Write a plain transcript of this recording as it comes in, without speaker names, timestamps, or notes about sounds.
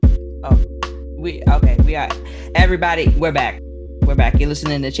Oh, we are. Everybody, we're back. We're back. You're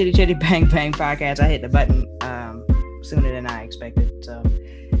listening to Chitty Chitty Bang Bang podcast. I hit the button sooner than I expected. So,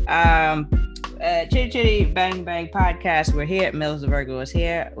 um, Chitty Chitty Bang Bang podcast. We're here. Mills the Virgo is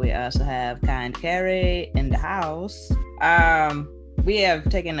here. We also have Kind Carrie in the house. We have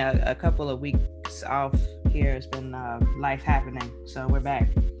taken a couple of weeks off here. It's been life happening, so we're back.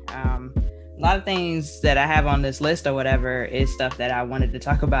 A lot of things that I have on this list or whatever is stuff that I wanted to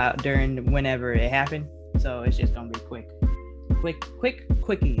talk about during whenever it happened. So it's just gonna be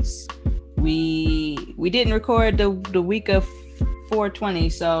quickies. We didn't record the week of 420,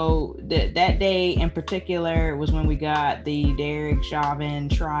 so that day in particular was when we got the Derek Chauvin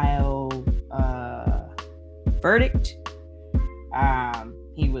trial verdict.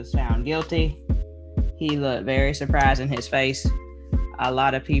 He was found guilty. He looked very surprised in his face. A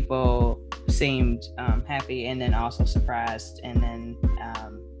lot of people seemed happy, and then also surprised, and then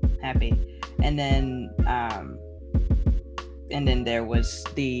happy, and then there was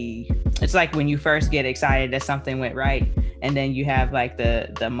it's like when you first get excited that something went right, and then you have like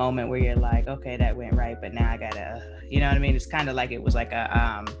the moment where you're like, okay, that went right, but now I gotta, you know what I mean? It's kind of like it was like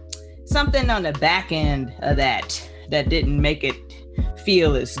a something on the back end of that didn't make it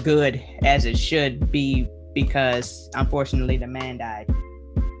feel as good as it should be, because unfortunately the man died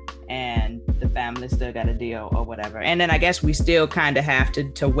and the family still got a deal or whatever. And then I guess we still kind of have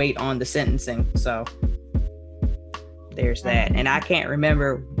to wait on the sentencing. So there's that. And I can't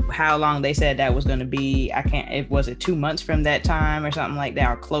remember how long they said that was going to be. Was it 2 months from that time or something like that,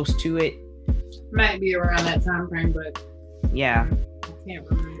 or close to it? Might be around that time frame, but yeah, I can't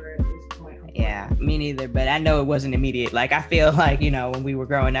remember at this point. Yeah, me neither, but I know it wasn't immediate. Like, I feel like, when we were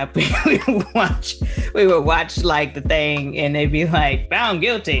growing up, we would watch like the thing and they'd be like, found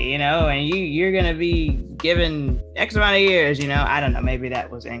guilty, and you're going to be given X amount of years, I don't know, maybe that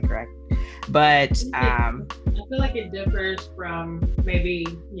was incorrect. But I feel like it differs from maybe,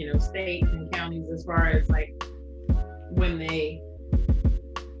 states and counties as far as like when they,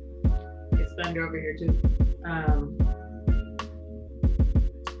 it's thunder over here too.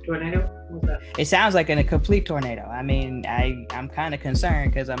 Tornado? What's that? It sounds like a complete tornado. I mean, I'm kind of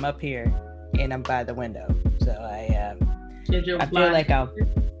concerned because I'm up here and I'm by the window. So I feel like I'll...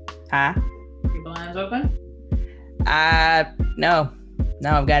 Huh? Your blinds open? No,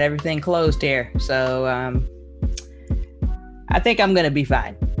 I've got everything closed here. So I think I'm going to be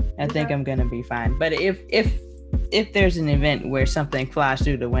fine. I think I'm going to be fine. But if there's an event where something flies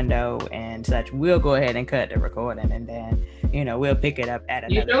through the window and such, we'll go ahead and cut the recording, and then, we'll pick it up at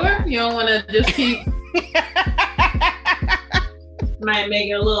another time. You don't want to just keep... Might make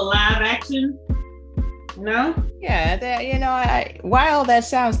it a little live action? No? Yeah, while that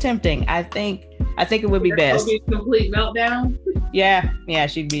sounds tempting, I think it would be best. Complete meltdown? Yeah,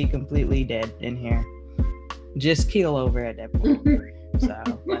 she'd be completely dead in here. Just keel over at that point. So,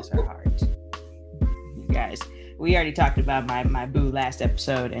 bless her heart. You guys, we already talked about my boo last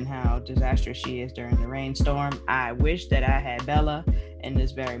episode and how disastrous she is during the rainstorm. I wish that I had Bella in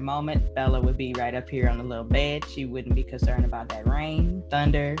this very moment. Bella would be right up here on the little bed. She wouldn't be concerned about that rain,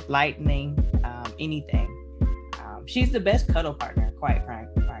 thunder, lightning, anything. She's the best cuddle partner, quite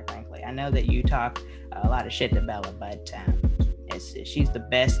frankly. I know that you talk a lot of shit to Bella, but she's the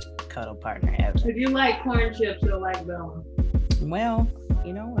best cuddle partner ever. If you like corn chips, you'll like Bella. Well,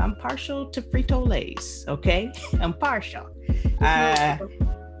 I'm partial to Frito-Lays, okay? I'm partial.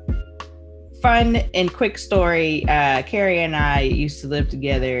 Fun and quick story. Carrie and I used to live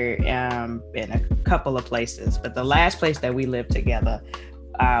together in a couple of places, but the last place that we lived together,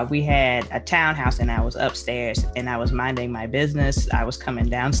 we had a townhouse and I was upstairs and I was minding my business. I was coming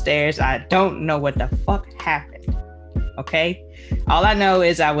downstairs. I don't know what the fuck happened. Okay. All I know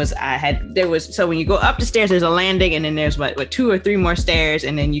is so when you go up the stairs, there's a landing, and then there's what 2 or 3 more stairs.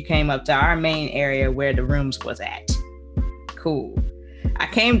 And then you came up to our main area where the rooms was at. Cool. I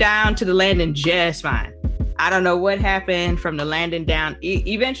came down to the landing just fine. I don't know what happened from the landing down.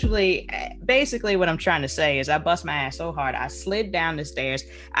 Eventually, basically what I'm trying to say is I bust my ass so hard. I slid down the stairs.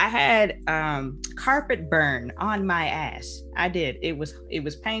 I had carpet burn on my ass. I did. It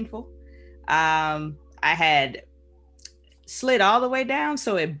was painful. I had slid all the way down,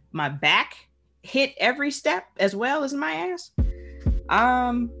 so my back hit every step as well as my ass.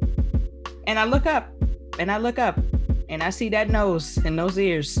 And I look up and I see that nose and those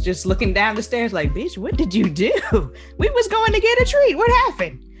ears just looking down the stairs like, bitch, what did you do? We was going to get a treat. What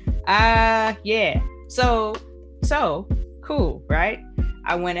happened? Yeah. So cool, right?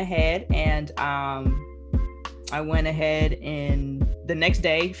 I went ahead and the next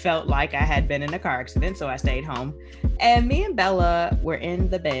day felt like I had been in a car accident, so I stayed home. And me and Bella were in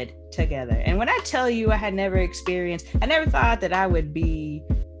the bed together. And when I tell you I never thought that I would be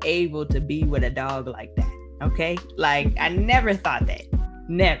able to be with a dog like that. Okay? Like, I never thought that.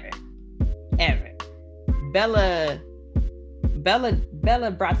 Never. Ever. Bella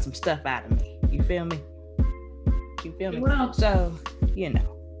brought some stuff out of me. You feel me? Well, so,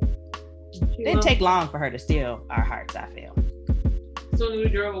 didn't take long for her to steal our hearts, I feel. As soon as we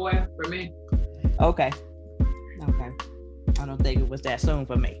drove away for me. Okay. I don't think it was that soon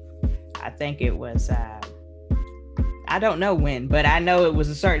for me. I think it was, I don't know when, but I know it was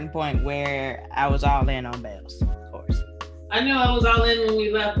a certain point where I was all in on Bells, of course. I knew I was all in when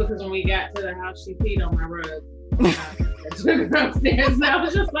we left because when we got to the house, she peed on my rug. I took her upstairs and I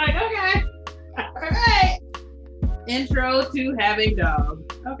was just like, okay, all right. Intro to having dogs.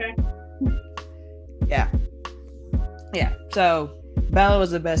 Okay. Yeah. So Bella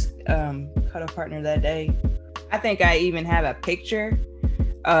was the best cuddle partner that day. I think I even have a picture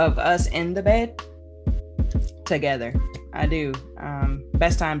of us in the bed together. I do.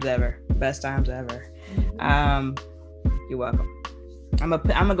 Best times ever. You're welcome. I'm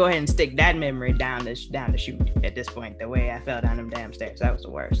gonna go ahead and stick that memory down the chute at this point. The way I fell down them damn stairs, that was the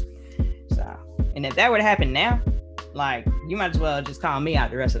worst. So, and if that would happen now, like, you might as well just call me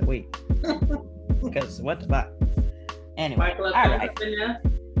out the rest of the week. Because what the fuck? Anyway, all right.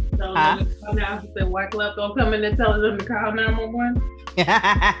 White Club don't come in and tell them to call 911.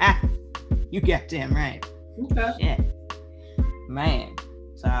 You got damn right. Okay. Yeah. Man.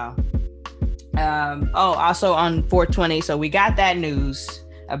 So, also on 420, so we got that news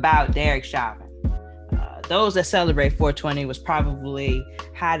about Derek Chauvin. Those that celebrate 420 was probably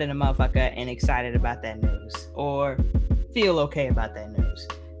hiding a motherfucker and excited about that news, or feel okay about that news.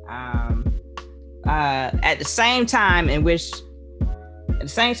 At the same time in which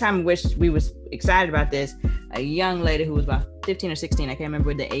we was excited about this, a young lady who was about 15 or 16, I can't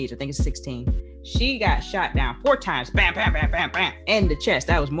remember the age, I think it's 16, she got shot down 4 times, bam, bam, bam, bam, bam, in the chest.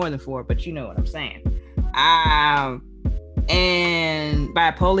 That was more than 4, but you know what I'm saying. And by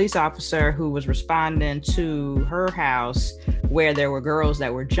a police officer who was responding to her house where there were girls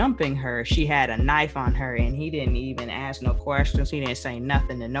that were jumping her. She had a knife on her and he didn't even ask no questions. He didn't say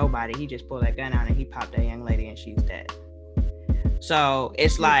nothing to nobody. He just pulled that gun out and he popped that young lady and she's dead. So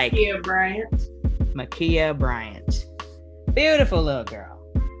it's like Makia Bryant. Beautiful little girl.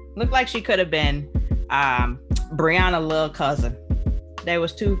 Looked like she could have been Brianna's little cousin. They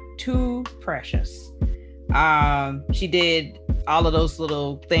was too precious. She did all of those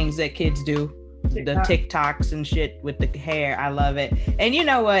little things that kids do, the TikToks and shit with the hair. I love it. And you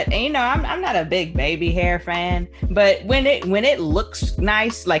know what? And I'm not a big baby hair fan, but when it looks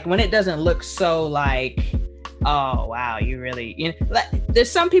nice, like when it doesn't look so like, oh wow, you really, like,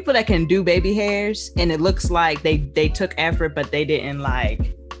 there's some people that can do baby hairs and it looks like they took effort, but they didn't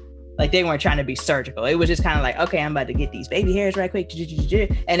like they weren't trying to be surgical. It was just kind of like, okay, I'm about to get these baby hairs right quick.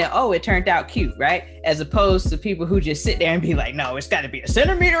 And then, it turned out cute, right? As opposed to people who just sit there and be like, no, it's got to be a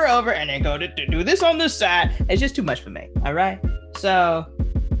centimeter over and then go to do this on this side. It's just too much for me. All right. So,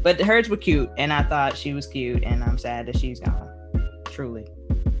 but hers were cute and I thought she was cute and I'm sad that she's gone. Truly.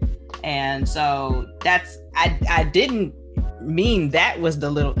 And so I didn't mean that was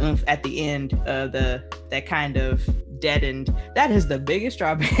the little oomph at the end of that kind of deadened. That is the biggest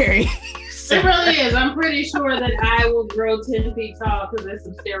strawberry. It really is. I'm pretty sure that I will grow 10 feet tall because there's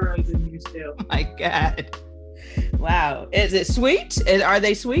some steroids in here still. Oh my God. Wow. Is it sweet? Are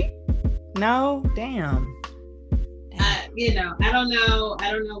they sweet? No? Damn. I don't know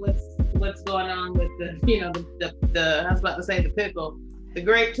what's going on with the I was about to say the pickle. The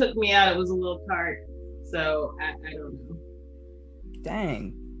grape took me out. It was a little tart. So I don't know.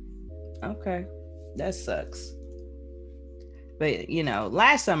 Dang. Okay. That sucks. But,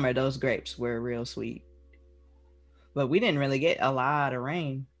 last summer, those grapes were real sweet. But we didn't really get a lot of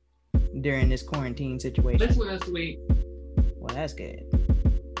rain during this quarantine situation. This one is sweet. Well, that's good.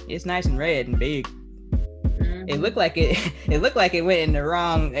 It's nice and red and big. Mm-hmm. It looked like it went in the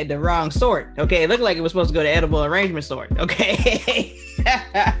wrong sort. Okay, it looked like it was supposed to go to edible arrangement sort. Okay.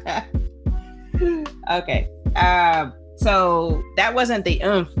 Okay. So that wasn't the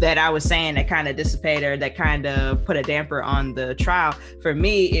oomph that I was saying that kind of dissipated or that kind of put a damper on the trial. For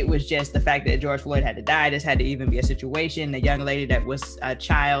me, it was just the fact that George Floyd had to die. This had to even be a situation. The young lady that was a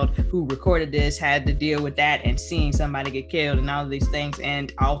child who recorded this had to deal with that and seeing somebody get killed and all of these things.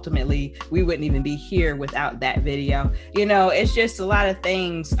 And ultimately, we wouldn't even be here without that video. It's just a lot of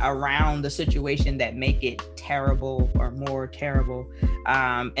things around the situation that make it terrible or more terrible.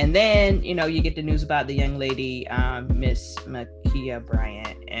 And then, you get the news about the young lady, Miss Makia Nakia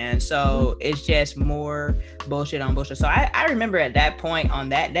Bryant. And so it's just more bullshit on bullshit. So I remember at that point on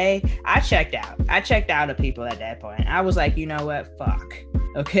that day, I checked out. I checked out of people at that point. I was like, you know what? Fuck.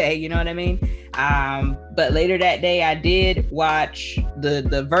 Okay, you know what I mean? But later that day, I did watch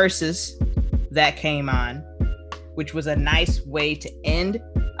the verses that came on, which was a nice way to end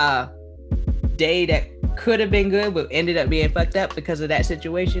a day that could have been good, but ended up being fucked up because of that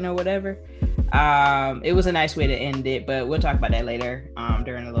situation or whatever. It was a nice way to end it, but we'll talk about that later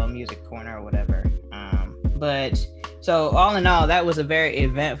during a little music corner or whatever. But so all in all, that was a very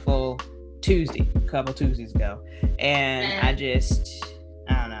eventful Tuesday, a couple Tuesdays ago. And I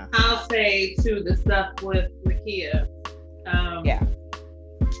don't know. I'll say to the stuff with Nakia. Yeah.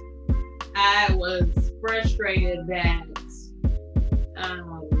 I was frustrated that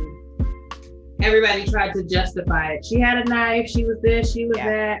everybody tried to justify it. She had a knife, she was this, she was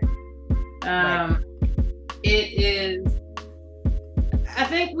that. Right. It is, I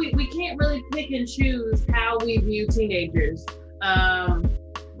think we can't really pick and choose how we view teenagers.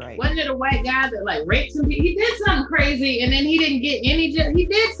 Right. Wasn't it a white guy that like raped some people? He did something crazy and then he didn't get any, he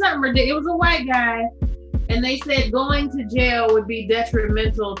did something ridiculous. It was a white guy and they said going to jail would be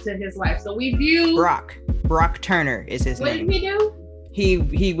detrimental to his life. So we view... Brock Turner is his name. What did he do?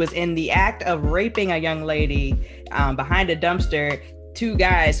 He was in the act of raping a young lady behind a dumpster. Two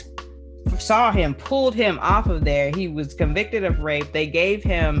guys saw him, pulled him off of there. He was convicted of rape. They gave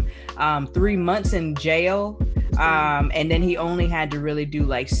him 3 months in jail. And then he only had to really do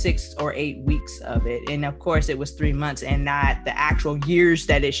like 6 or 8 weeks of it. And of course it was 3 months and not the actual years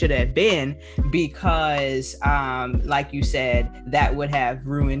that it should have been, because like you said, that would have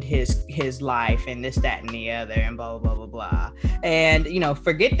ruined his life and this, that, and the other, and blah, blah, blah, blah. And, you know,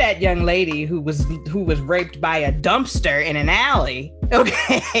 forget that young lady who was raped by a dumpster in an alley.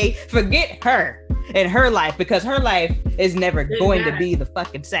 Okay. Forget her and her life, because her life is never going to be the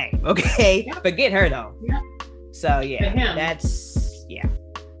fucking same. Okay. Yep. Forget her though. Yep. So yeah, that's, yeah.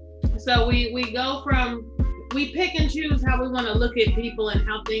 So we go from, we pick and choose how we want to look at people and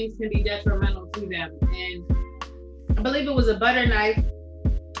how things can be detrimental to them. And I believe it was a butter knife,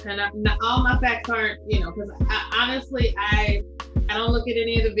 and all my facts aren't, you know, because honestly, I don't look at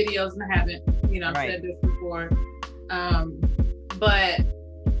any of the videos, and I haven't, you know, I've said this before. But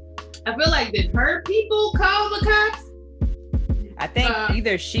I feel like, did her people call the cops? I think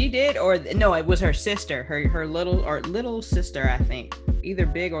either she did or no, it was her sister, her little sister, I think, either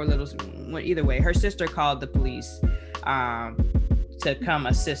big or little, either way, her sister called the police to come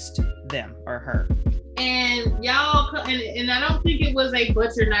assist them or her. And y'all, and I don't think it was a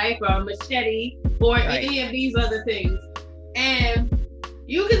butcher knife or a machete or any of these other things. And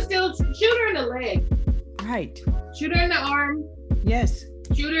you can still shoot her in the leg. Right. Shoot her in the arm. Yes.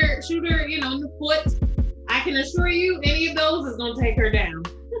 Shoot her, you know, in the foot. I can assure you any of those is going to take her down.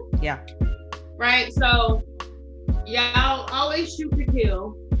 Yeah. Right? So, y'all always shoot to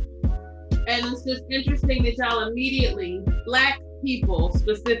kill. And it's just interesting that y'all immediately, Black people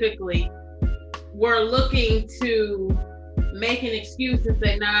specifically, were looking to make an excuse and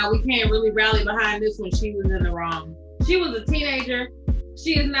say, nah, we can't really rally behind this when she was in the wrong. She was a teenager.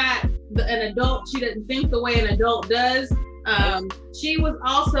 She is not an adult. She doesn't think the way an adult does. She was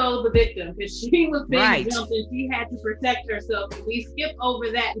also the victim because she was being jumped and she had to protect herself. And we skip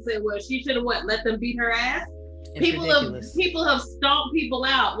over that and say, well, she should have let them beat her ass. People have stomped people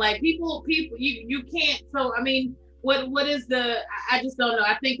out. Like people, you can't. So I mean, what is I just don't know.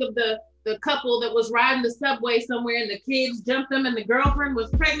 I think of the couple that was riding the subway somewhere and the kids jumped them and the girlfriend was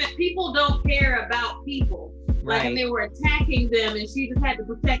pregnant. People don't care about people. Like, and they were attacking them and she just had to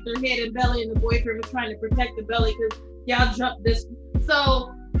protect her head and belly and the boyfriend was trying to protect the belly because y'all jumped this.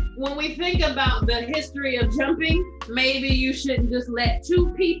 So when we think about the history of jumping, maybe you shouldn't just let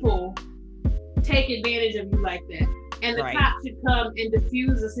two people take advantage of you like that. And the cops should come and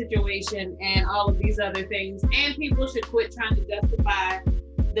diffuse the situation and all of these other things. And people should quit trying to justify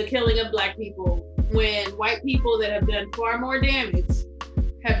the killing of Black people when white people that have done far more damage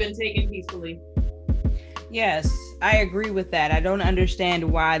have been taken peacefully. Yes, I agree with that. I don't understand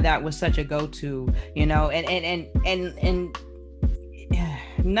why that was such a go-to, you know, and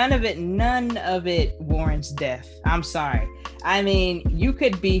none of it warrants death. I'm sorry. I mean, you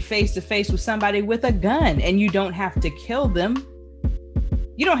could be face to face with somebody with a gun and you don't have to kill them.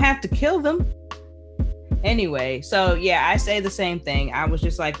 You don't have to kill them. Anyway, so yeah, I say the same thing. I was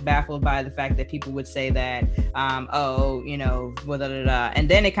just like baffled by the fact that people would say that, you know, blah, blah, blah, blah. And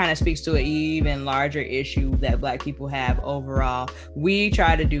then it kind of speaks to an even larger issue that Black people have overall. We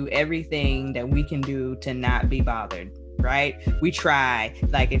try to do everything that we can do to not be bothered. right? We try.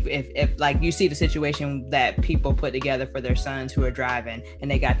 Like if like you see the situation that people put together for their sons who are driving, and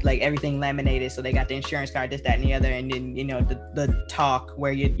they got like everything laminated, so they got the insurance card, this, that, and the other, and then the talk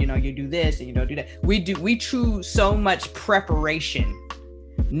where you do this and you don't do that. We choose so much preparation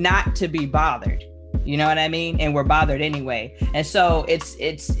not to be bothered. You know what I mean? And we're bothered anyway. And so it's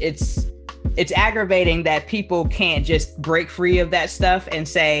aggravating that people can't just break free of that stuff and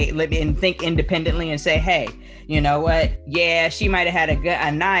say, and think independently and say, hey, you know what? Yeah, she might have had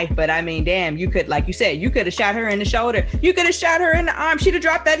a knife, but I mean, damn, you could, like you said, you could have shot her in the shoulder. You could have shot her in the arm. She'd have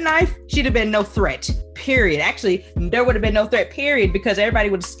dropped that knife. She'd have been no threat, period. Actually, there would have been no threat, period, because everybody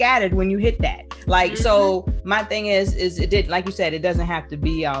would have scattered when you hit that. Like, so my thing is it did, like you said, it doesn't have to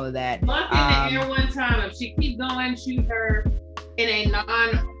be all of that. Buck in the air one time. If she keep going, shoot her in a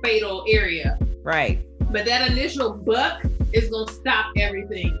non-fatal area. Right. But that initial buck is gonna stop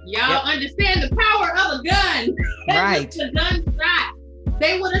everything. Y'all understand the power of a gun. Right. The gunshot.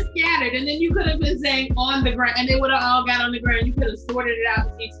 They would have scattered, and then you could have been saying on the ground, and they would have all got on the ground. You could have sorted it out,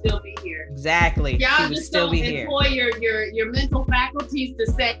 and she'd still be here. Exactly. Y'all just don't employ your mental faculties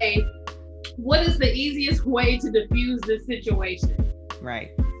to say, what is the easiest way to diffuse this situation?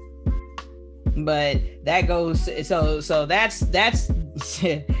 Right. But that goes so that's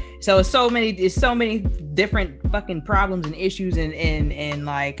so so many different fucking problems and issues and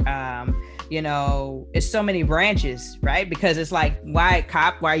like it's so many branches, right? Because it's like, why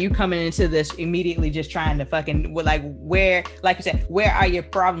are you coming into this immediately just trying to fucking, like, where, like you said, where are your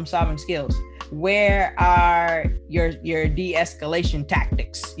problem solving skills? Where are your de-escalation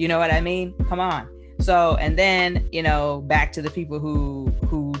tactics? You know what I mean? Come on. So, and then, back to the people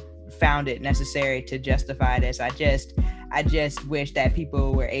who found it necessary to justify this. I just wish that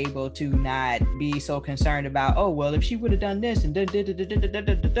people were able to not be so concerned about, oh, well, if she would have done this and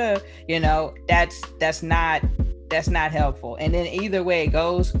that's not helpful. And then either way it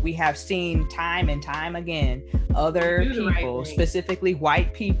goes, we have seen time and time again other people, specifically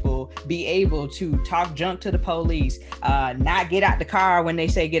white people, be able to talk junk to the police, not get out the car when they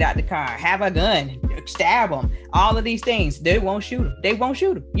say get out the car, have a gun, stab them, all of these things. They won't shoot them.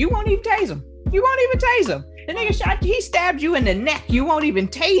 You won't even tase them. The nigga he stabbed you in the neck. You won't even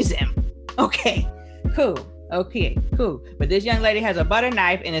tase him. Okay, cool. But this young lady has a butter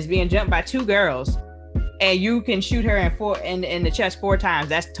knife and is being jumped by two girls, and you can shoot her in the chest 4 times.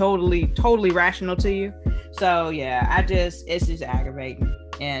 That's totally rational to you. So yeah, it's just aggravating.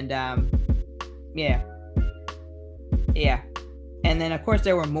 And yeah. And then of course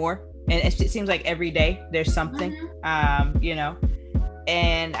there were more, and it seems like every day there's something,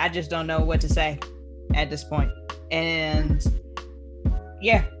 and I just don't know what to say at this point. And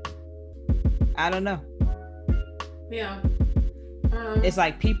yeah, I don't know. Yeah. It's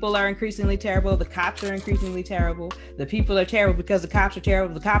like people are increasingly terrible. The cops are increasingly terrible. The people are terrible because the cops are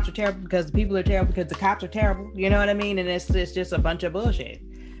terrible. The cops are terrible because the people are terrible because the cops are terrible. You know what I mean? And it's just a bunch of bullshit.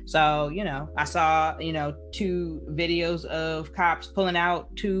 So, I saw, 2 videos of cops pulling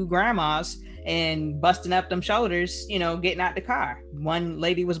out 2 grandmas and busting up them shoulders, getting out the car. One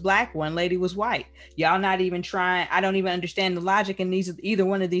lady was black, one lady was white. Y'all not even trying. I don't even understand the logic in either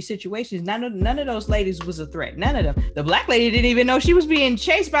one of these situations. None of those ladies was a threat. None of them. The black lady didn't even know she was being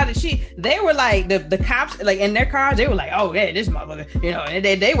chased by they were like, the cops, like in their cars, they were like, oh yeah, this motherfucker, and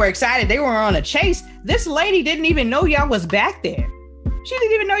they were excited. They were on a chase. This lady didn't even know y'all was back there. She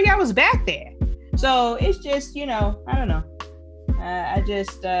didn't even know y'all was back there. So it's just, I don't know.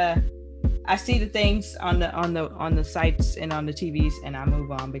 I see the things on the sites and on the TVs, and I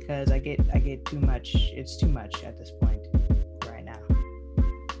move on because I get too much. It's too much at this point right now.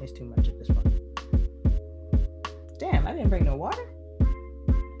 It's too much at this point. Damn, I didn't bring no water.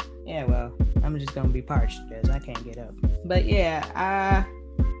 Yeah, well, I'm just gonna be parched because I can't get up. But yeah,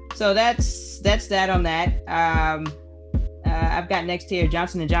 so that's that on that. I've got next here,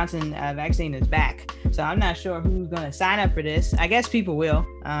 Johnson & Johnson vaccine is back. So I'm not sure who's going to sign up for this. I guess people will,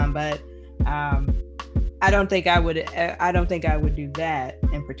 but I don't think I would do that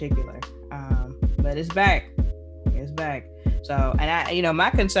in particular. But it's back. So, and my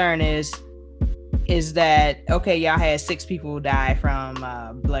concern is that, okay, y'all had 6 people die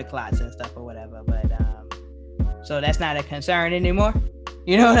from blood clots and stuff or whatever, but so that's not a concern anymore.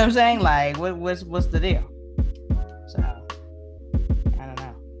 You know what I'm saying? Like, what's the deal? So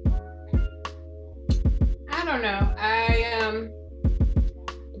I don't know.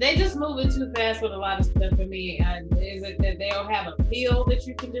 They just moving too fast with a lot of stuff for me. Is it that they don't have a pill that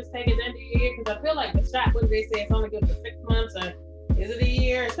you can just take at the end of the year? Because I feel like the shot, what they say, it's only good for 6 months, or is it a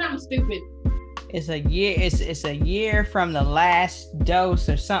year? It's something stupid. It's a year. It's a year from the last dose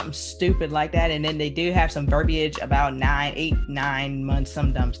or something stupid like that. And then they do have some verbiage about 9 months,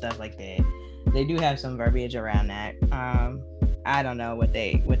 some dumb stuff like that. They do have some verbiage around that. I don't know what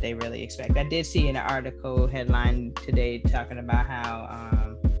they really expect. I did see an article headline today talking about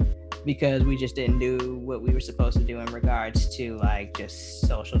how because we just didn't do what we were supposed to do in regards to like just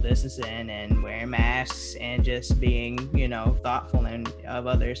social distancing and wearing masks and just being, thoughtful and of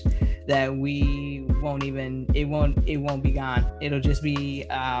others, that we won't even, it won't be gone. It'll just be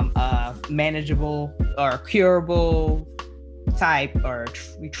a manageable or curable type or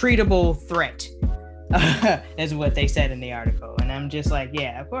treatable threat. Is what they said in the article. And I'm just like,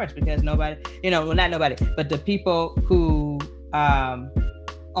 yeah, of course, because nobody, well, not nobody, but the people who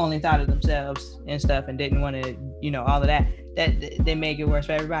only thought of themselves and stuff and didn't want to, all of that they make it worse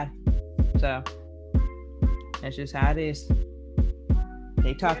for everybody. So that's just how it is.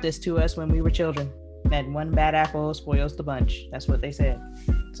 They taught this to us when we were children, that one bad apple spoils the bunch. That's what they said.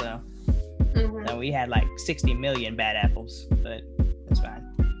 So we had like 60 million bad apples, but that's fine.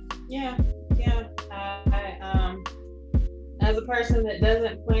 Yeah. I as a person that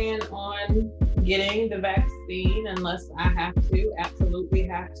doesn't plan on getting the vaccine unless I absolutely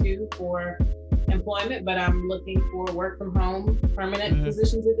have to for employment, but I'm looking for work from home permanent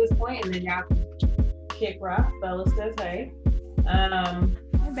positions at this point, and then y'all can kick rock. Bella says, hey.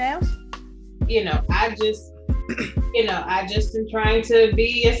 Hey, Bells. I just am trying to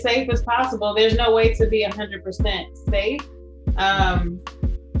be as safe as possible. There's no way to be 100% safe.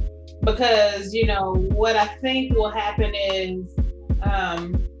 Because, what I think will happen is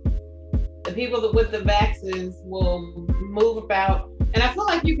the people with the vaccines will move about. And I feel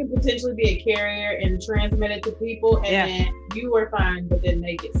like you can potentially be a carrier and transmit it to people, and then you are fine, but then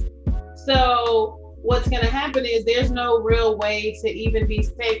they get sick. So what's going to happen is there's no real way to even be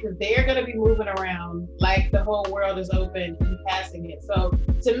safe because they're going to be moving around like the whole world is open and passing it. So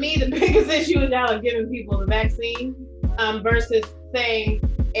to me, the biggest issue is y'all are giving people the vaccine versus saying,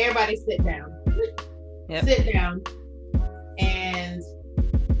 everybody sit down. Sit down. And,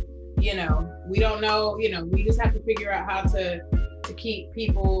 we don't know, we just have to figure out how to keep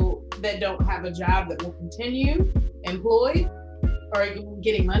people that don't have a job that will continue employed or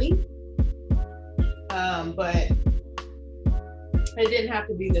getting money. But it didn't have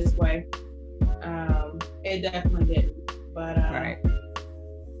to be this way. It definitely didn't. But right.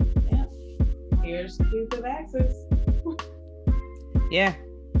 Yeah. Here's to the vaccines. Yeah.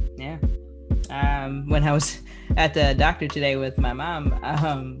 When I was at the doctor today with my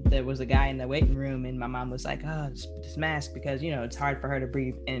mom, there was a guy in the waiting room, and my mom was like, "Oh, this mask," because it's hard for her to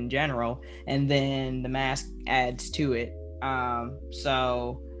breathe in general, and then the mask adds to it.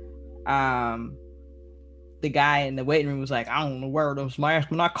 The guy in the waiting room was like, "I don't wear those masks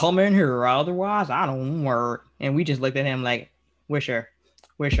when I come in here, or otherwise I don't wear it." And we just looked at him like, "We're sure."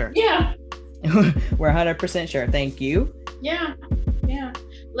 Yeah. We're 100% sure. Thank you. Yeah.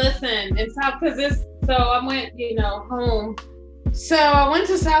 Listen, and so I went, home. So I went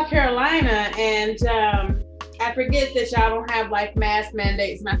to South Carolina, and I forget that y'all don't have like mask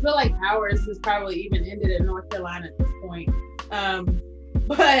mandates, and I feel like ours has probably even ended in North Carolina at this point.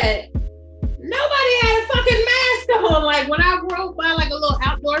 But nobody had a fucking mask on. Like when I rode by like a little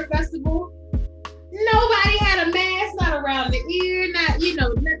outdoor festival, nobody had a mask, not around the ear, not,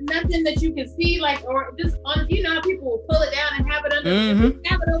 nothing that you can see, like, or just on, how people will pull it down and have it under,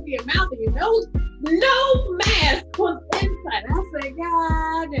 have it over your mouth and your nose. No mask was inside. I said,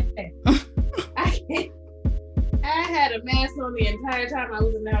 God, I can't. I had a mask on the entire time I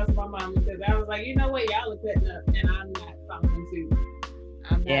was in the house with my mom because I was like, you know what, y'all are cutting up, and I'm not talking to.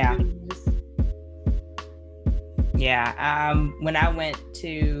 I'm not doing this. Yeah. When I went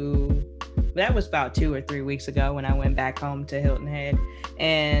to. That was about 2 or 3 weeks ago when I went back home to Hilton Head,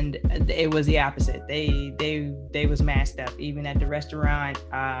 and it was the opposite. They was masked up even at the restaurant.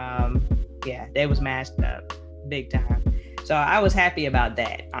 They was masked up big time. So I was happy about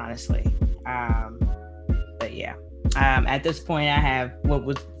that, honestly. But yeah, at this point I have what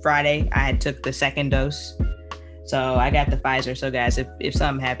was Friday. I had took the second dose, so I got the Pfizer. So guys, if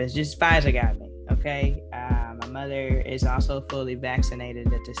something happens, just Pfizer got me. Okay. My mother is also fully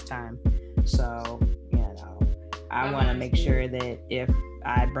vaccinated at this time. So, I want to make sure that if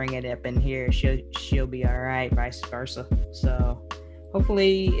I bring it up in here, she'll be all right, vice versa. So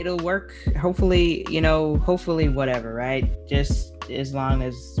hopefully it'll work. Hopefully, hopefully whatever, right? Just as long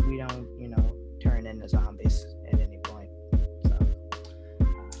as we don't, turn into zombies at any point. So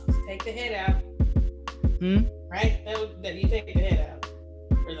just take the head out. Right? That you take the head out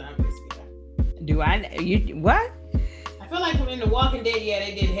for zombies. Do I? You what? I feel like in The Walking Dead,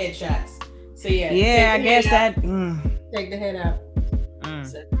 they did headshots. So yeah. Yeah, I guess that. Take the head out.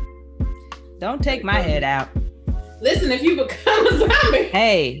 So, don't take my head out. Listen, if you become a zombie.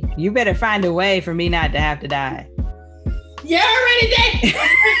 Hey, you better find a way for me not to have to die. You already did.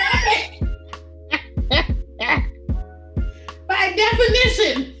 By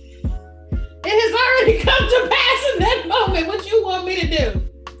definition, it has already come to pass in that moment. What you want me to do?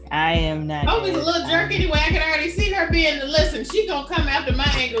 I am not. Homie's a little jerk anyway. I can already see her being the listen. She gonna come after my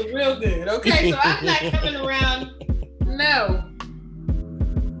ankles real good. Okay, so I'm not coming around. No.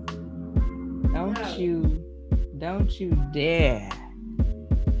 Don't you dare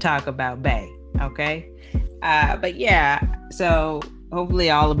talk about Bay. Okay. But yeah. So hopefully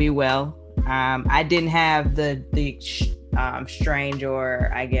all will be well. I didn't have the strange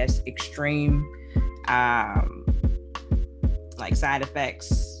or I guess extreme like side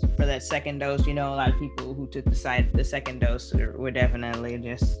effects for that second dose. You know, a lot of people who took the second dose were definitely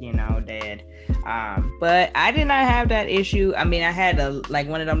just, you know, dead. But I did not have that issue. I mean, I had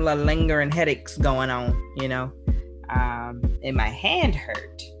one of them little lingering headaches going on, you know, and my hand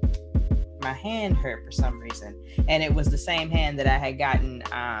hurt. My hand hurt for some reason, and it was the same hand that I had gotten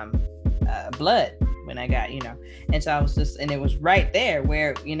blood when I got, you know, and so I was just, and it was right there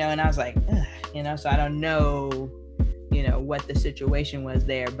where, you know, and I was like, ugh, you know, so I don't know, you know, what the situation was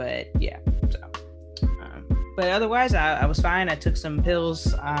there, but yeah, so but otherwise I was fine. I took some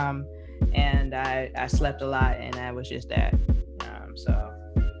pills and I slept a lot, and I was just that, so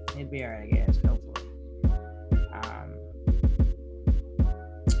it'd be all right, I guess, hopefully.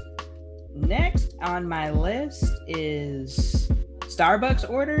 Next on my list is Starbucks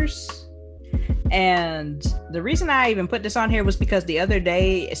orders. And the reason I even put this on here was because the other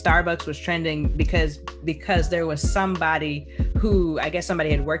day Starbucks was trending because there was somebody who, I guess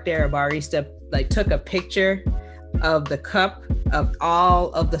somebody had worked there, a barista, like took a picture of the cup of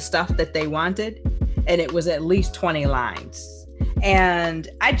all of the stuff that they wanted, and it was at least 20 lines. And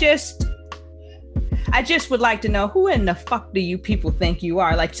I just would like to know, who in the fuck do you people think you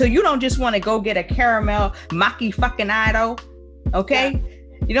are? Like, so you don't just want to go get a caramel maki fucking idol, okay? Yeah.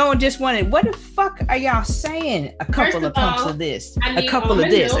 You don't just want it. What the fuck are y'all saying? A couple of pumps of this, a couple of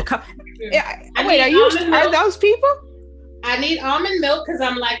this, a couple. Yeah, wait, are those people? I need almond milk because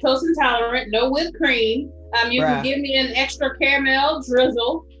I'm lactose intolerant. No whipped cream. You can give me an extra caramel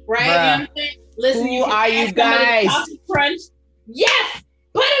drizzle, right? You know what I'm saying? Listen, who are you guys? Crunch. Yes,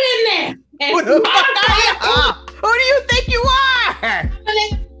 put it in there. And who the fuck are you? Who do you think you are?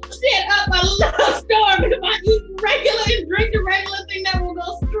 Shit up a little storm because I eat regular and drink the regular thing that will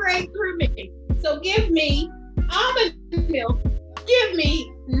go straight through me. So give me almond milk, give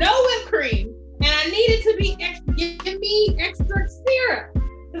me no whipped cream, and I need it to be extra. Give me extra syrup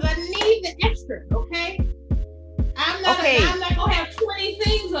because I need the extra. Okay. I'm not gonna have 20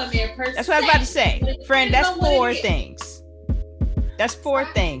 things on there per se. That's what I was about to say, friend. That's 4 things. That's 4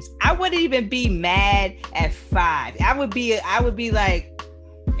 things. I wouldn't even be mad at 5. I would be like,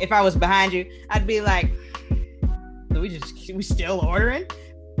 if I was behind you, I'd be like, we still ordering?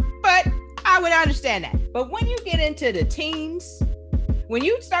 But I would understand that. But when you get into the teens, when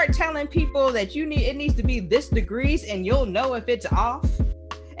you start telling people that it needs to be this degrees and you'll know if it's off,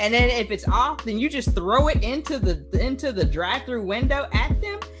 and then if it's off, then you just throw it into the drive-through window at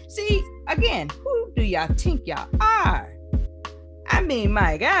them. See, again, who do y'all think y'all are? I mean,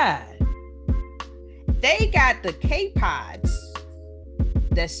 my God. They got the K-Pods.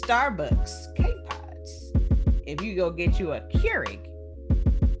 The Starbucks K-Pods. If you go get you a Keurig,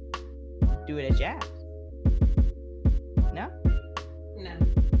 do it at your house. No?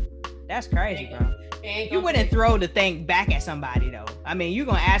 That's crazy, bro. You wouldn't throw the thing back at somebody, though. I mean, you're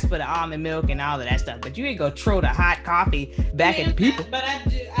going to ask for the almond milk and all of that stuff, but you ain't going to throw the hot coffee back at people. But I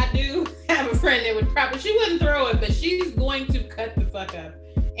do have a friend that would probably, she wouldn't throw it, but she's going to cut the fuck up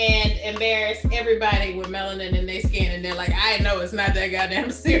and embarrass everybody with melanin in their skin, and they're like, I know it's not that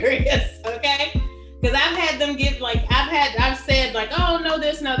goddamn serious, okay? Because I've had them give, like, I've said, like, oh, no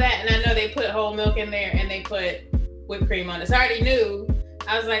this, no that, and I know they put whole milk in there, and they put whipped cream on it. So I already knew.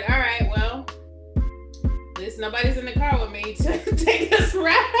 I was like, all right, well, at least nobody's in the car with me to take us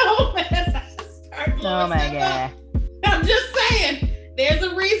right home as I start blowing Oh, my God. I'm just saying, there's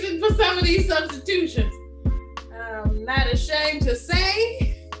a reason for some of these substitutions. I'm not ashamed to say,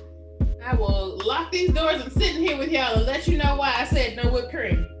 I will lock these doors and sit in here with y'all and let you know why I said no whipped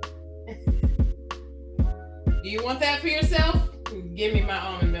cream. Do you want that for yourself? Give me my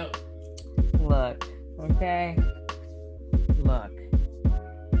almond milk. Look, okay? Look.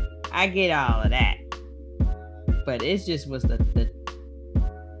 I get all of that. But it just was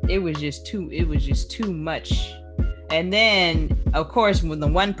it was just too much. And then of course, when the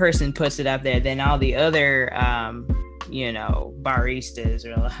one person puts it up there, then all the other, baristas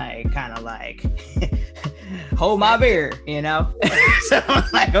are like, kind of like, hold my beer, So I'm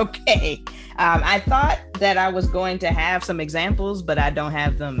like, okay. I thought that I was going to have some examples, but I don't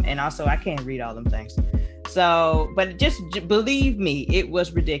have them. And also, I can't read all them things. So, but just believe me, it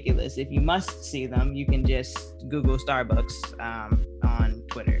was ridiculous. If you must see them, you can just Google Starbucks on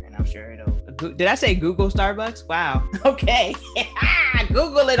Twitter, and I'm sure it'll. Did I say Google Starbucks? Wow. Okay.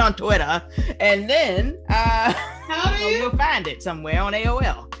 Google it on Twitter, and then you'll find it somewhere on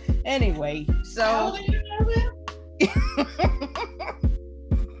AOL. Anyway, so. How do you know that?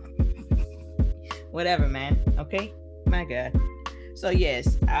 Whatever, man. Okay. My God. So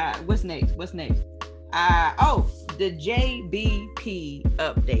yes. What's next? The JBP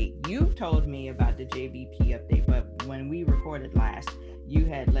update. You told me about the JBP update, but when we recorded last, you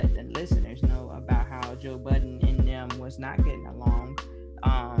had let the listeners know about how Joe Budden and them was not getting along.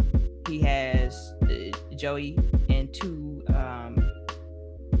 He has Joey and two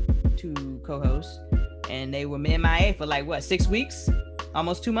co-hosts, and they were MIA for like 6 weeks,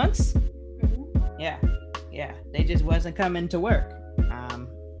 almost 2 months. Mm-hmm. Yeah. They just wasn't coming to work.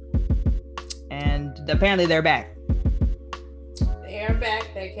 And apparently they're back. They are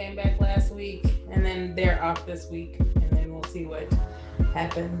back. They came back last week, and then they're off this week, and then we'll see what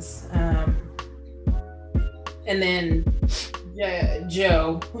happens. And then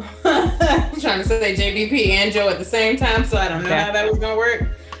Joe, I'm trying to say JBP and Joe at the same time, so I don't know how that was gonna work.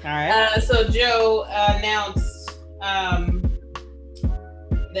 All right. So Joe announced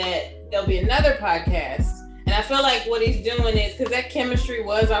that there'll be another podcast. And I feel like what he's doing is, because that chemistry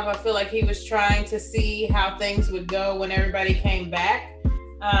was off, I feel like he was trying to see how things would go when everybody came back.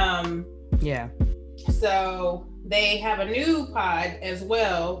 Yeah. So they have a new pod as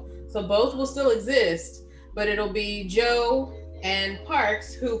well. So both will still exist, but it'll be Joe and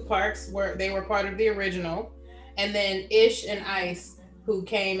Parks, they were part of the original. And then Ish and Ice, who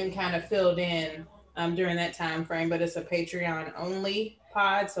came and kind of filled in during that time frame, but it's a Patreon only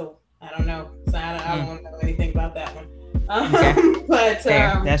pod. So I don't know. So I don't know anything about that one. Okay. But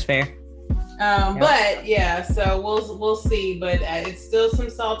fair. That's fair. But yeah, so we'll see. But it's still some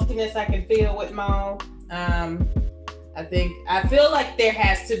saltiness I can feel with Maul. I feel like there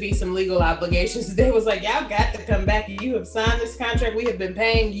has to be some legal obligations. They was like, y'all got to come back. You have signed this contract. We have been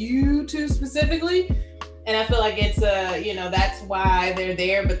paying you two specifically. And I feel like it's that's why they're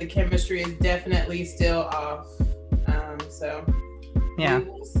there. But the chemistry is definitely still off. So. Yeah. We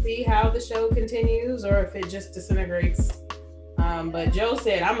will see how the show continues or if it just disintegrates. But Joe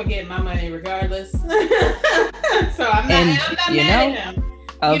said, I'm going to get my money regardless. So I'm not mad at him.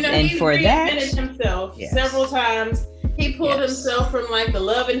 He's reinvented himself several times. He pulled himself from like the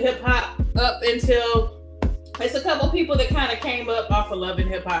Love and Hip Hop up until it's a couple people that kind of came up off of Love and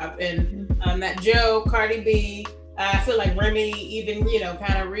Hip Hop. And that Joe, Cardi B, I feel like Remy even,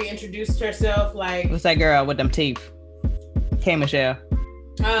 kind of reintroduced herself. Like, what's that girl with them teeth? K. Michelle.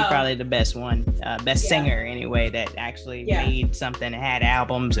 She's probably the best one, best singer anyway, that actually made something, had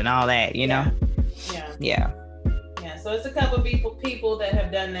albums and all that, know? Yeah. So it's a couple of people that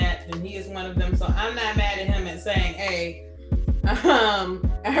have done that, and he is one of them. So I'm not mad at him at saying, hey, I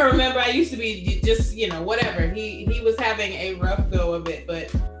remember I used to be just, whatever. He was having a rough go of it,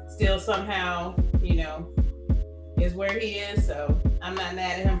 but still somehow, is where he is. So I'm not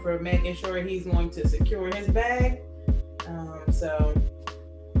mad at him for making sure he's going to secure his bag. So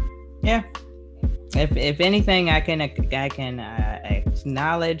yeah, if anything, I can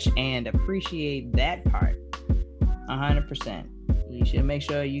acknowledge and appreciate that part 100%. You should make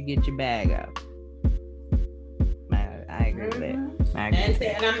sure you get your bag up. I agree with that.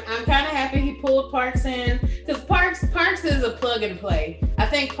 And I'm kind of happy he pulled Parks in, because Parks is a plug and play. I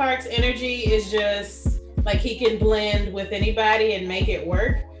think Parks' energy is just like he can blend with anybody and make it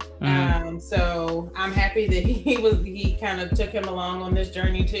work. So I'm happy that he kind of took him along on this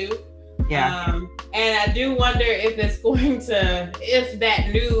journey too. Yeah. And I do wonder if if that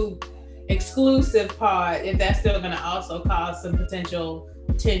new exclusive pod, if that's still going to also cause some potential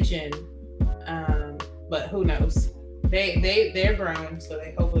tension. But who knows? They're grown, so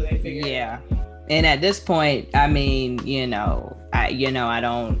hopefully they figure it out. And at this point, I mean, I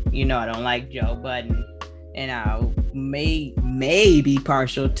don't like Joe Budden. And I may be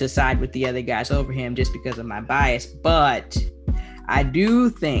partial to side with the other guys over him just because of my bias. But I do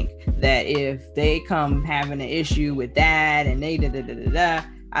think that if they come having an issue with that and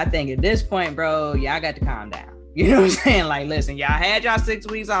I think at this point, bro, y'all got to calm down. You know what I'm saying? Like, listen, y'all had y'all 6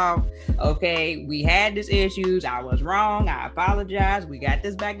 weeks off. Okay, we had these issues. I was wrong. I apologize. We got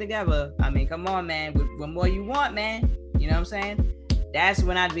this back together. I mean, come on, man. What more you want, man? You know what I'm saying? That's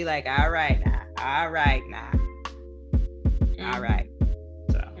when I'd be like, all right now. All right.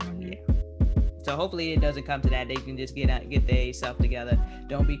 So yeah. So hopefully it doesn't come to that. They can just get their self together.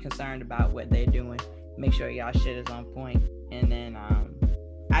 Don't be concerned about what they're doing. Make sure y'all shit is on point. And then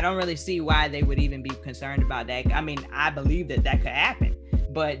I don't really see why they would even be concerned about that. I mean, I believe that could happen.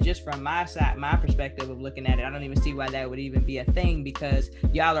 But just from my side, my perspective of looking at it, I don't even see why that would even be a thing, because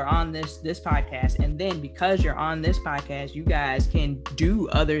y'all are on this podcast, and then because you're on this podcast, you guys can do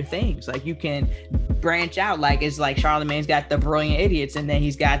other things. Like you can branch out. Like it's like Charlamagne's got the Brilliant Idiots, and then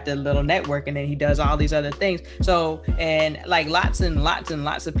he's got the little network, and then he does all these other things. So, and like lots and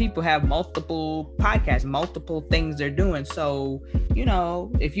lots of people have multiple podcasts, multiple things they're doing. So, you know,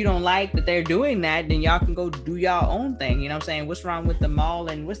 if you don't like that they're doing that, then y'all can go do y'all own thing. You know what I'm saying? What's wrong with the Mal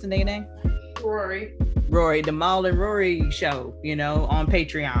and what's the nigga name? Rory, the Mal and Rory show, you know, on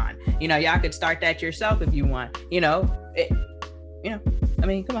Patreon. You know, y'all could start that yourself if you want. You know, I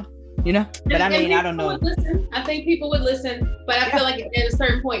mean, come on, you know. But I mean, I don't know. I think people would listen, but I feel like at a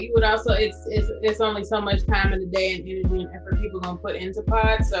certain point, you would also. It's only so much time in the day and energy and effort people gonna put into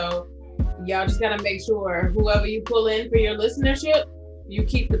pod. So y'all just gotta make sure whoever you pull in for your listenership, you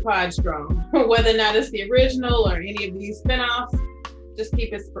keep the pod strong. Whether or not it's the original or any of these spinoffs, just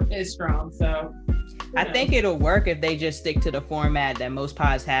keep it strong. So I think it'll work if they just stick to the format that most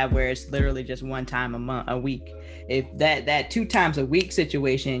pods have, where it's literally just one time a week. If that 2 times a week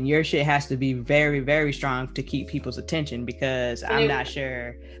situation, your shit has to be very, very strong to keep people's attention, because I'm not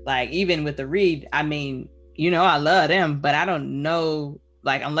sure, like even with the Read, I mean, you know, I love them, but I don't know,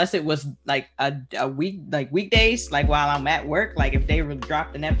 like unless it was like a week, like weekdays, like while I'm at work, like if they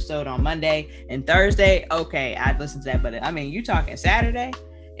dropped an episode on Monday and Thursday, okay, I'd listen to that. But I mean, you talking Saturday,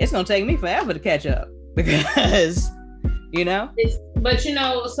 it's gonna take me forever to catch up, because you know. But you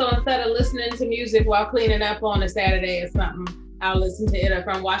know, so instead of listening to music while cleaning up on a Saturday or something, I'll listen to it if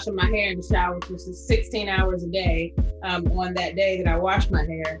I'm washing my hair in the shower, which is 16 hours a day. On that day that I wash my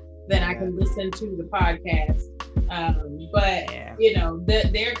hair, then I can listen to the podcast. You know,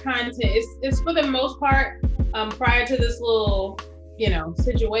 their content is for the most part, prior to this little, you know,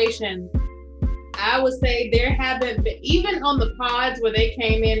 situation, I would say there haven't been, even on the pods where they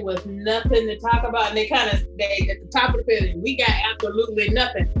came in with nothing to talk about, and they at the top of the page, we got absolutely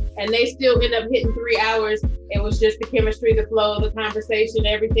nothing, and they still end up hitting 3 hours. It was just the chemistry, the flow, the conversation,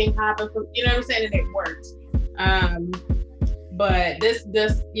 everything hopping from, you know what I'm saying, and it works. But this,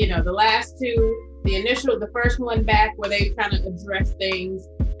 you know, the last two, the first one back where they kind of addressed things,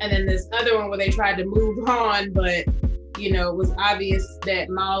 and then this other one where they tried to move on, but you know, it was obvious that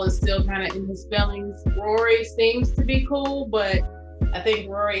Mal is still kind of in his feelings. Rory seems to be cool, but I think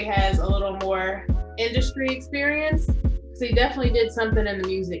Rory has a little more industry experience, because he definitely did something in the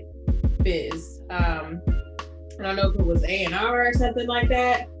music biz. I don't know if it was A&R or something like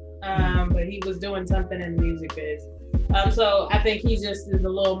that, but he was doing something in the music biz. So I think he just is a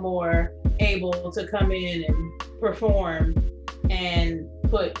little more able to come in and perform and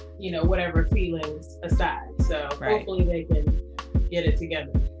put, you know, whatever feelings aside. So hopefully they can get it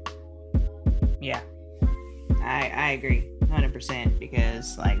together. Yeah, I agree 100%,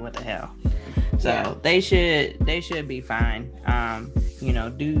 because like what the hell. So they should be fine. You know,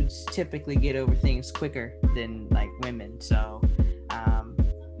 dudes typically get over things quicker than like women. So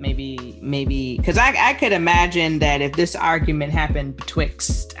maybe because I could imagine that if this argument happened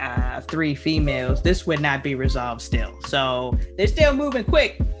betwixt 3 females, this would not be resolved still. So they're still moving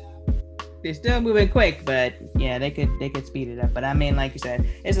quick. But yeah, they could speed it up. But I mean, like you said,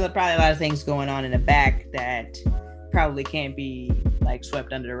 there's probably a lot of things going on in the back that probably can't be like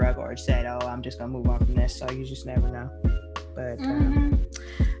swept under the rug or said, oh, I'm just gonna move on from this. So you just never know. But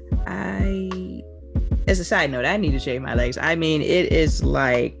as a side note, I need to shave my legs. I mean, it is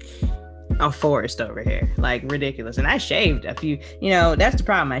like a forest over here, like ridiculous. And I shaved a few, you know, that's the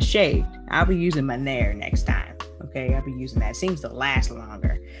problem. I shaved. I'll be using my Nair next time. Okay, I'll be using that. It seems to last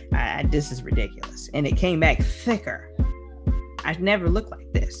longer. This is ridiculous. And it came back thicker. I never looked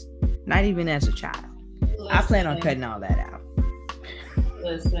like this, not even as a child. I plan on cutting all that out.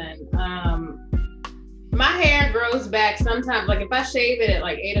 Listen, my hair grows back sometimes. Like if I shave it at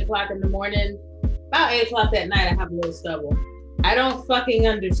like 8 o'clock in the morning, about 8 o'clock that night, I have a little stubble. I don't fucking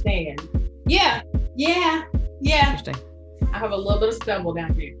understand. Yeah. Interesting. I have a little bit of stubble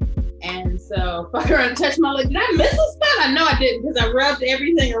down here. And so, fuck around and touch my leg. Did I miss a spot? I know I didn't, because I rubbed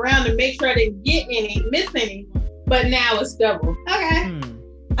everything around to make sure I didn't miss any. But now it's stubble. Okay.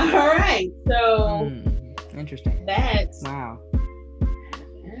 All right. So. Interesting. Wow.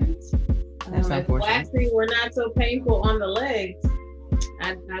 That's if waxing were not so painful on the legs,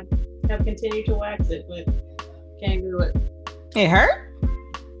 I'd have continued to wax it, but Can't do it. It hurt?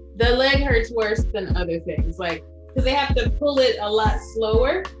 The leg hurts worse than other things, like because they have to pull it a lot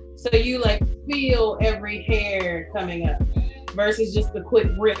slower, so you like feel every hair coming up versus just the quick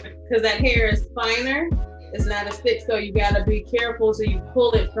rip, because that hair is finer, it's not as thick, so you gotta be careful so you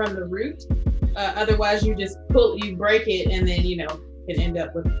pull it from the root. Otherwise you just you break it, and then can end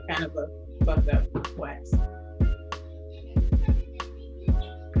up with kind of a fucked up wax.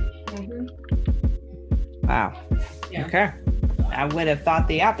 Wow. Yeah. Okay. I would have thought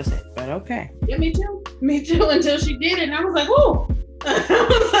the opposite, but okay. Yeah, me too. Me too, until she did it, and I was like, "Ooh!" I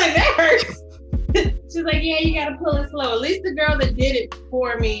was like, "That hurts." She's like, "Yeah, you gotta pull it slow." At least the girl that did it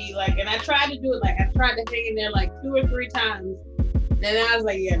for me, like, and I tried to do it, like, I tried to hang in there like 2 or 3 times, and then I was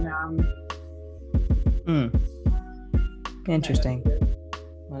like, "Yeah, no." Interesting.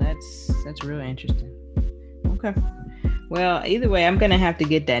 Well, that's real interesting. Okay. Well, either way, I'm gonna have to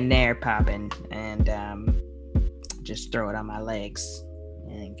get that nair popping and just throw it on my legs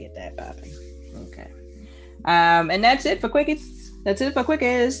and get that popping. Okay. And that's it for quickies.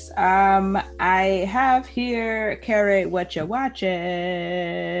 I have here, Carrie, what you watching?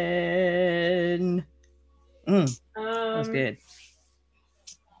 That's good.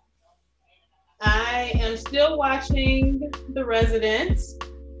 I am still watching The Resident.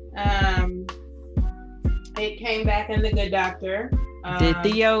 It came back in The Good Doctor. Did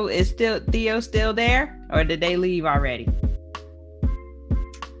Theo still there, or did they leave already?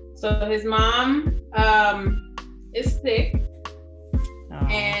 So his mom is sick,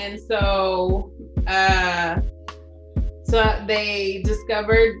 and so they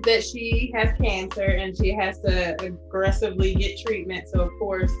discovered that she has cancer and she has to aggressively get treatment. So of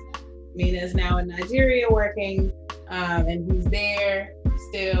course, Mina is now in Nigeria working, and he's there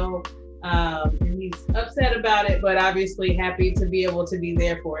still. And he's upset about it, but obviously happy to be able to be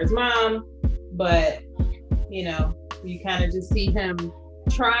there for his mom. But you kind of just see him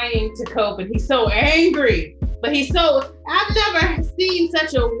trying to cope, and he's so angry. But I've never seen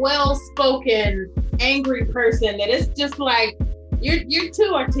such a well-spoken, angry person that it's just like you're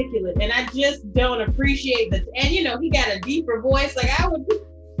too articulate, and I just don't appreciate that. And he got a deeper voice. Like I would,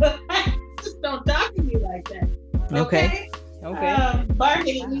 just don't talk to me like that. Okay.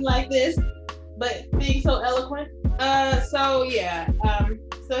 Barking at me like this, but being so eloquent. So it's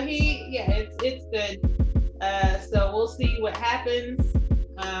good. So we'll see what happens.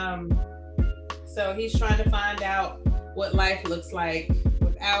 So he's trying to find out what life looks like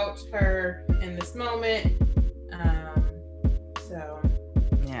without her in this moment.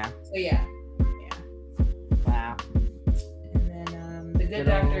 Wow. And then the Good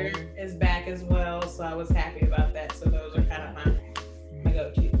Doctor is back as well, so I was happy about that. So those are kind of my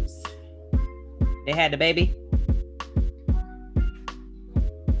go-tos. They had the baby?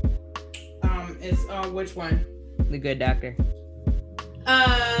 It's which one? The Good Doctor.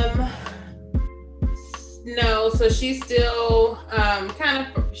 No, so she's still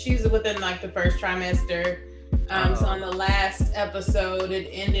she's within like the first trimester. So on the last episode, it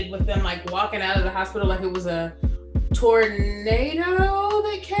ended with them like walking out of the hospital like it was a tornado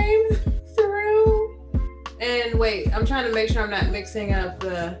that came through. And wait, I'm trying to make sure I'm not mixing up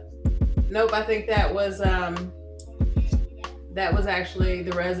nope, I think that was actually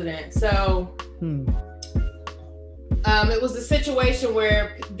The Resident. So it was a situation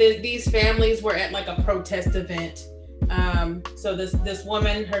where these families were at like a protest event. So this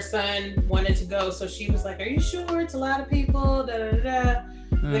woman, her son wanted to go, so she was like, "Are you sure? It's a lot of people."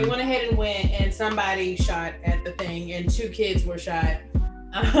 They went ahead and went, and somebody shot at the thing, and 2 kids were shot.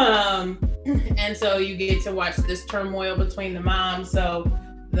 And so you get to watch this turmoil between the moms. So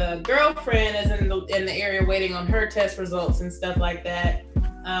the girlfriend is in the area waiting on her test results and stuff like that.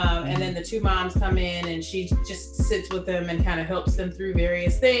 And then the 2 moms come in, and she just sits with them and kind of helps them through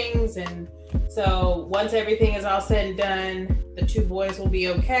various things. And so once everything is all said and done, the 2 boys will be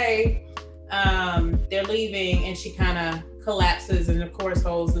okay. They're leaving, and she kind of collapses and of course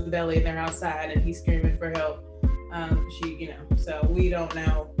holds the belly, and they're outside, and he's screaming for help. So we don't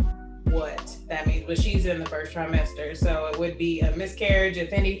know what that means, but she's in the first trimester, so it would be a miscarriage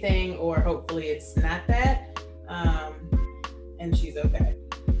if anything, or hopefully it's not that. And she's okay.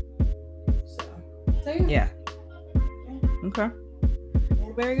 So yeah. Okay.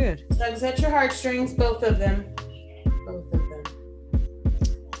 Yeah. Very good. Tugs at your heartstrings, both of them.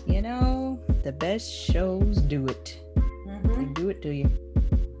 The best shows do it. They do it to you.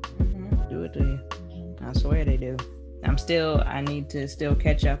 Do it to you. I swear they do. I need to still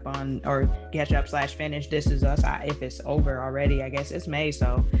catch up / finish This Is Us. If it's over already, I guess it's May,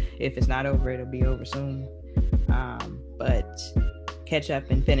 so if it's not over, it'll be over soon. But catch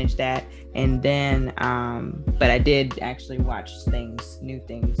up and finish that. And then, but I did actually watch new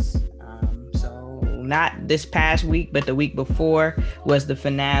things. So not this past week, but the week before was the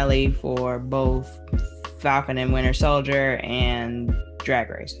finale for both Falcon and Winter Soldier and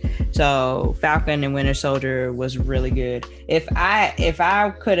Drag Race. So Falcon and Winter Soldier was really good. If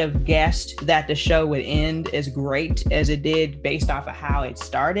I could have guessed that the show would end as great as it did based off of how it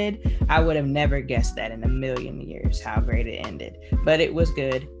started, I would have never guessed that in a million years how great it ended. But it was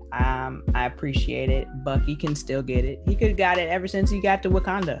good. I appreciate it. Bucky can still get it. He could have got it ever since he got to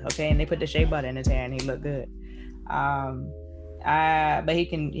Wakanda, okay? And they put the shea butter in his hair and he looked good. But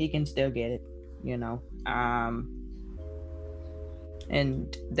he can still get it, you know.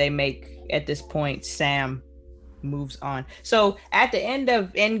 And they make, at this point, Sam moves on. So at the end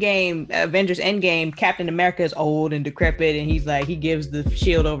of Avengers Endgame, Captain America is old and decrepit, and he gives the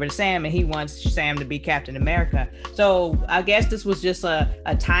shield over to Sam, and he wants Sam to be Captain America. So I guess this was just a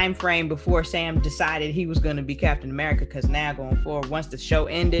time frame before Sam decided he was going to be Captain America, because now going forward, once the show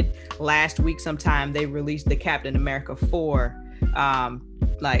ended last week sometime, they released the Captain America 4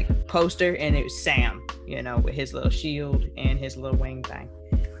 poster, and it was Sam, you know, with his little shield and his little wing thing.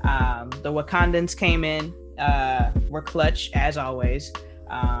 The Wakandans came in, were clutch as always,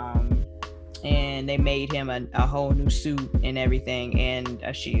 and they made him a whole new suit and everything, and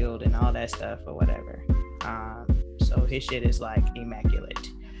a shield and all that stuff or whatever. So his shit is like immaculate.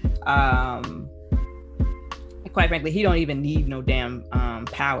 Quite frankly, he don't even need no damn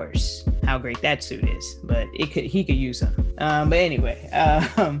powers. How great that suit is, but he could use them. But anyway,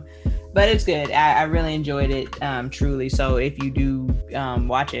 but it's good. I really enjoyed it, truly. So if you do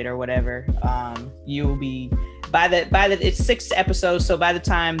watch it or whatever, you'll be it's 6 episodes. So by the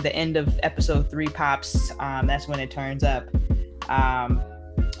time the end of episode 3 pops, that's when it turns up.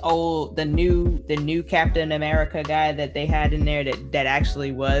 The new Captain America guy that they had in there that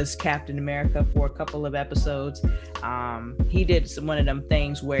actually was Captain America for a couple of episodes. He did one of them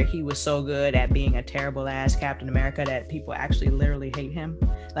things where he was so good at being a terrible ass Captain America that people actually literally hate him,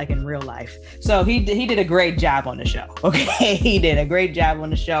 like in real life. So he did a great job on the show. Okay, he did a great job on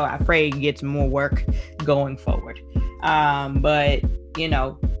the show. I pray he gets more work going forward. But you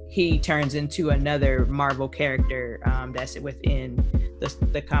know, he turns into another Marvel character that's within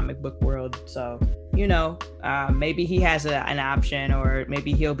the comic book world. So, you know, maybe he has an option, or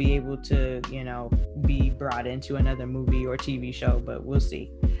maybe he'll be able to, you know, be brought into another movie or TV show, but we'll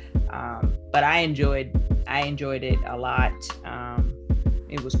see. But I enjoyed it a lot.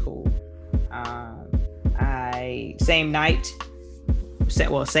 It was cool. Same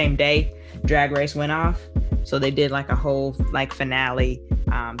day, Drag Race went off. So they did like a whole finale.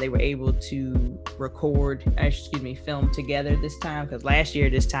 They were able to film together this time, because last year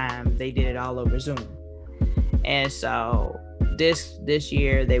this time they did it all over Zoom. And so this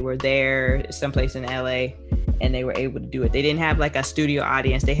year they were there someplace in LA, and they were able to do it. They didn't have like a studio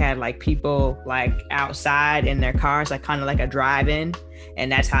audience. They had like people like outside in their cars, like kind of like a drive-in,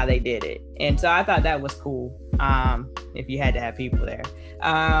 and that's how they did it. And so I thought that was cool. If you had to have people there.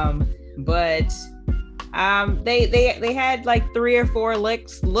 But they had like 3 or 4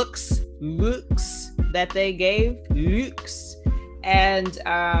 looks that they gave, and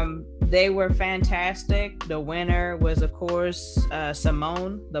they were fantastic. The winner was, of course,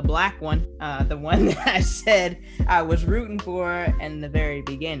 Simone, the black one, the one that I said I was rooting for in the very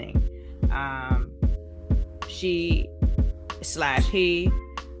beginning. She / he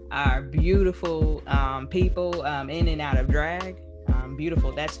are beautiful people in and out of drag.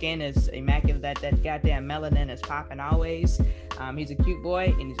 Beautiful. That skin is immaculate. That goddamn melanin is popping always. He's a cute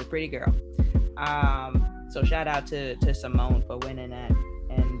boy and he's a pretty girl. So shout out to Simone for winning that.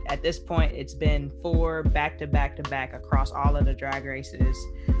 And at this point, it's been 4 back to back across all of the drag races.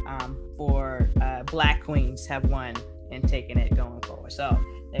 For Black queens have won and taken it going forward. So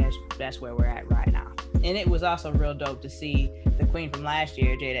that's where we're at right now. And it was also real dope to see the queen from last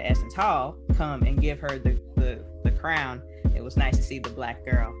year, Jada Essence Hall, come and give her the crown. It was nice to see the black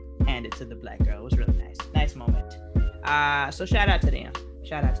girl hand it to the black girl. It was really nice moment. So shout out to them.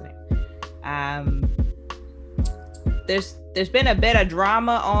 There's been a bit of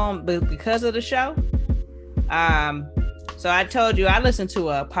drama because of the show. So I told you I listened to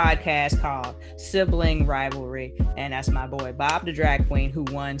a podcast called Sibling Rivalry, and that's my boy Bob the Drag Queen, who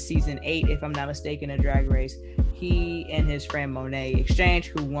won season 8, if I'm not mistaken, of Drag Race. He and his friend Monet Exchange,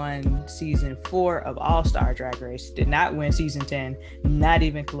 who won season 4 of All Star Drag Race, did not win season 10, not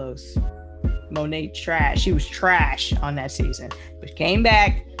even close. Monet she was trash on that season, but came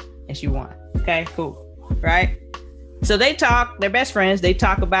back and she won. Okay, cool, right? So they talk, they're best friends. They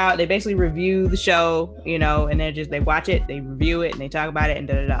basically review the show, and they watch it, they review it, and they talk about it,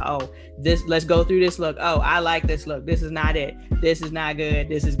 and oh, let's go through this look. Oh, I like this look. This is not it. This is not good.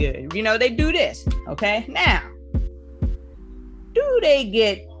 This is good. They do this. Okay. Now, do they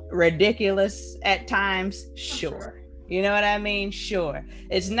get ridiculous at times? Sure. You know what I mean? Sure.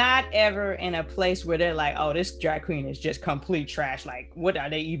 It's not ever in a place where they're like, oh, this drag queen is just complete trash. Like, what are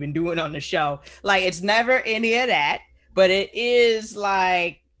they even doing on the show? Like, it's never any of that, but it is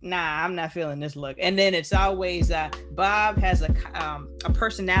like, nah, I'm not feeling this look. And then it's always, Bob has a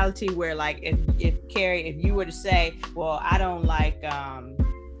personality where, like, if Carrie, if you were to say, well, I don't like,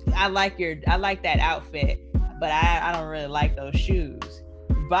 I like that outfit, but I don't really like those shoes.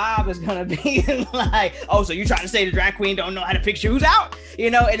 Bob is gonna be like, oh, so you trying to say the drag queen don't know how to pick shoes out?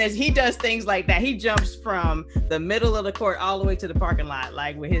 And as he does things like that, he jumps from the middle of the court all the way to the parking lot,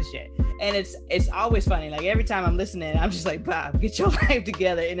 like with his shit. And it's always funny. Like every time I'm listening, I'm just like, Bob, get your life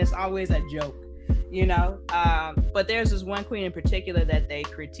together. And it's always a joke, but there's this one queen in particular that they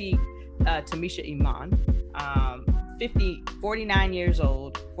critique, Tamisha Iman,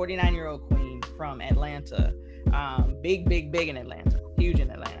 49-year-old queen from Atlanta. Big in Atlanta, huge in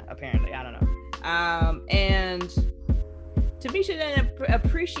Atlanta, apparently. I don't know. And Tamisha didn't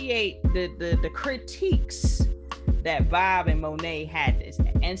appreciate the critiques that Bob and Monet had this. And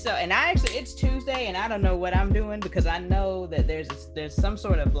it's Tuesday and I don't know what I'm doing because I know that there's some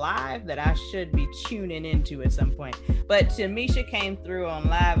sort of live that I should be tuning into at some point. But Tamisha came through on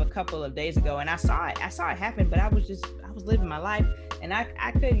live a couple of days ago and I saw it happen, but I was living my life and I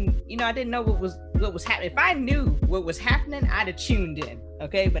couldn't, I didn't know what was happening. If I knew what was happening, I'd have tuned in.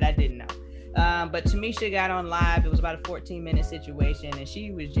 Okay. But I didn't know. But Tamisha got on live. It was about a 14-minute situation and she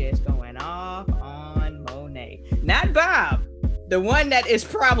was just going off on Monet, not Bob, the one that is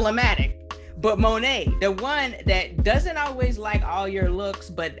problematic, but Monet, the one that doesn't always like all your looks,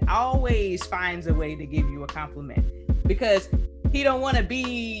 but always finds a way to give you a compliment because he don't want to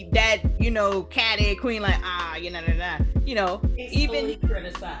be that, catty queen, like, tastefully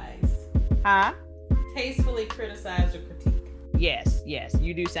criticize. Huh? Tastefully criticize or critique. Yes,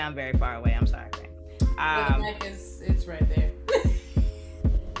 you do sound very far away. I'm sorry, man. The mic it's right there.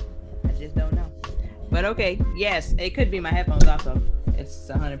 I just don't know. But okay, yes, it could be my headphones also. It's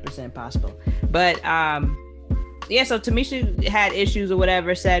 100% possible. But so Tamisha had issues or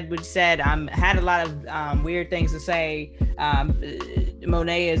whatever, said had a lot of weird things to say.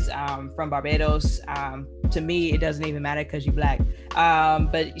 Monet is from Barbados. To me, it doesn't even matter because you're black.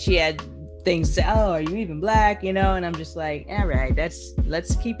 But she had things to say, oh, are you even black? And I'm just like, all right,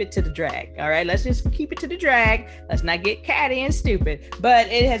 let's keep it to the drag. All right, let's just keep it to the drag. Let's not get catty and stupid. But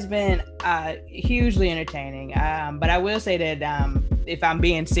it has been hugely entertaining. But I will say that if I'm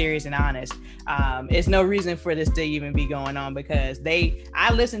being serious and honest, it's no reason for this to even be going on because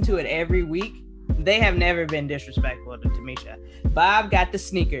I listen to it every week. They have never been disrespectful to Tamisha. Bob got the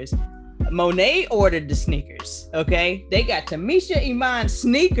sneakers. Monet ordered the sneakers. Okay, they got Tamisha Iman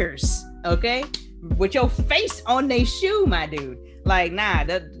sneakers. Okay, with your face on their shoe, my dude. Like, nah,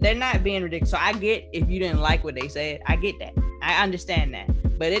 they're not being ridiculous. So I get if you didn't like what they said. I get that. I understand that.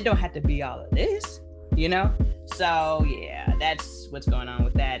 But it don't have to be all of this, So yeah, that's what's going on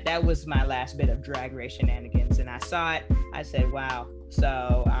with that. That was my last bit of Drag Race shenanigans, and I saw it. I said, wow.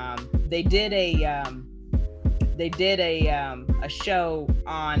 So they did a show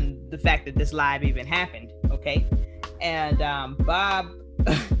on the fact that this live even happened. Okay, and Bob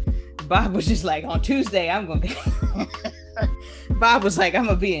was just like, on Tuesday, Bob was like, I'm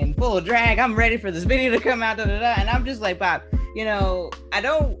gonna be in full drag. I'm ready for this video to come out. And I'm just like, Bob, I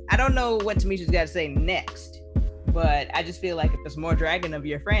don't know what Tamisha's got to say next, but I just feel like if it's more dragging of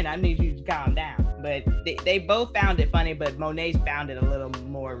your friend, I need you to calm down. But they both found it funny, but Monet found it a little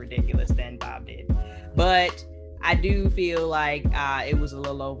more ridiculous than Bob did. But I do feel like it was a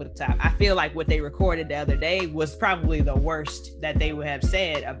little over the top. I feel like what they recorded the other day was probably the worst that they would have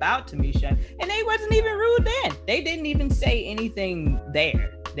said about Tamisha. And they wasn't even rude then. They didn't even say anything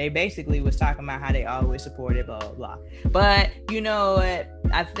there. They basically was talking about how they always supported, blah, blah, blah. But you know what?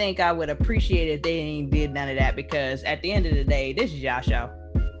 I think I would appreciate it if they didn't did none of that because at the end of the day, this is y'all show.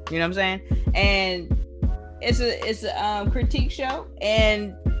 You know what I'm saying? And it's a critique show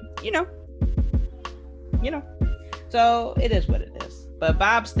and, so it is what it is. But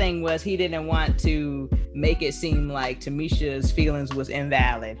Bob's thing was he didn't want to make it seem like Tamisha's feelings was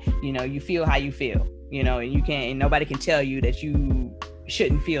invalid. You feel how you feel, and you can't, and nobody can tell you that you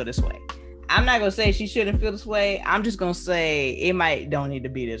shouldn't feel this way. I'm not gonna say she shouldn't feel this way. I'm just gonna say it don't need to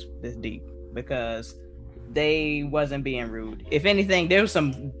be this deep because they wasn't being rude. If anything, there was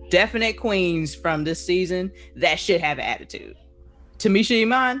some definite queens from this season that should have attitude. Tamisha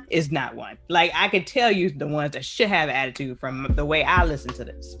Iman is not one. Like, I could tell you the ones that should have attitude from the way I listen to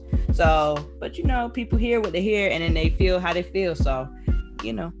this. So, but you know, people hear what they hear and then they feel how they feel. So,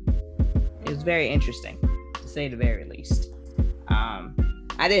 you know, it was very interesting, to say the very least.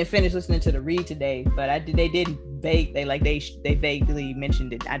 I didn't finish listening to the read today, but they vaguely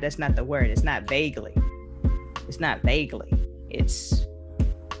mentioned it. That's not the word. It's not vaguely. It's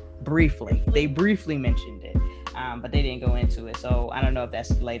briefly. They briefly mentioned it, but they didn't go into it. So I don't know if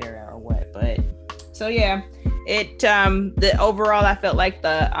that's later or what. But so yeah, the overall, I felt like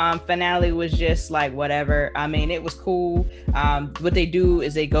the finale was just like whatever. I mean, it was cool. What they do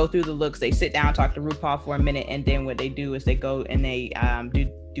is they go through the looks. They sit down, talk to RuPaul for a minute, and then what they do is they go and they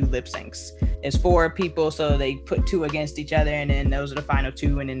do lip syncs. It's 4 people, so they put 2 against each other, and then those are the final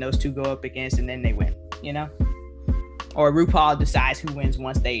 2, and then those 2 go up against, and then they win. You know, or RuPaul decides who wins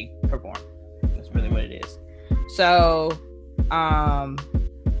once they perform. That's really what it is. So,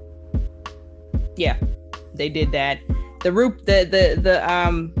 yeah, they did that. The lip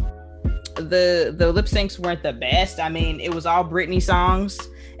syncs weren't the best. I mean, it was all Britney songs,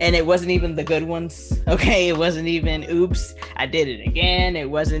 and it wasn't even the good ones. Okay, it wasn't even "Oops, I Did It Again." It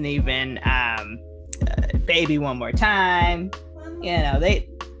wasn't even "Baby One More Time." You know,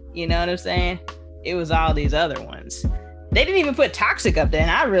 you know what I'm saying? It was all these other ones. They didn't even put Toxic up there, and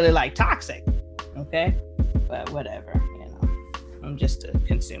I really like Toxic. Okay, but whatever. You know, I'm just a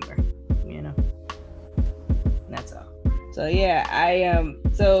consumer. You know, that's all. So yeah,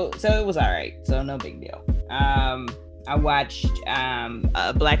 so it was all right. So no big deal. I watched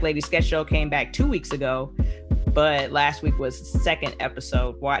a Black Lady sketch show, came back 2 weeks ago, but last week was the 2nd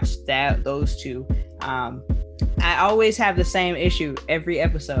episode. Watched those 2. I always have the same issue every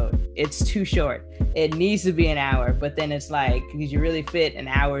episode. It's too short. It needs to be an hour, but then it's like, could you really fit an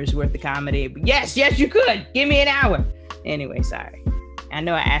hour's worth of comedy? But yes, you could. Give me an hour. Anyway, sorry. I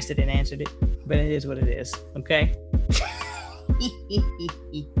know I asked it and answered it, but it is what it is. Okay.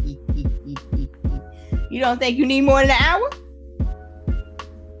 You don't think you need more than an hour?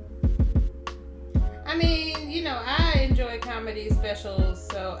 I mean, you know, I enjoy comedy specials,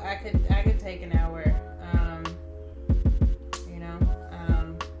 so I could take an hour. You know,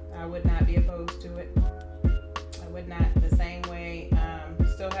 I would not be opposed to it. I would not. The same way.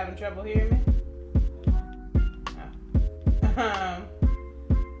 Still having trouble hearing me?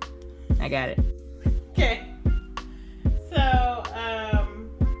 I got it. Okay. So,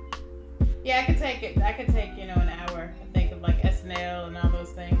 yeah, I could take it. I could take, you know, an hour. I think of like SNL and all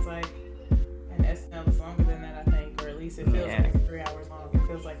those things, like, and SNL is longer than that, I think, or at least it feels like it's 3 hours long. It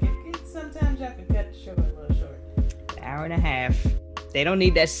feels like it sometimes you have to cut the show a little short. An hour and a half. They don't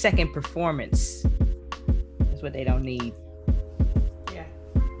need that second performance. That's what they don't need. Yeah.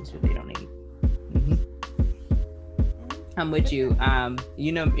 That's what they don't need. Mm-hmm. I'm with you.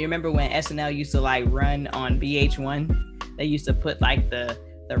 You know, you remember when SNL used to like run on VH1? They used to put like the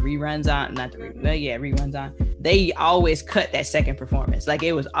reruns on, reruns on. They always cut that second performance. Like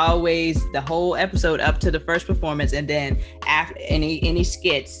it was always the whole episode up to the first performance, and then after any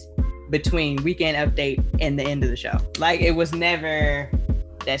skits between Weekend Update and the end of the show. Like it was never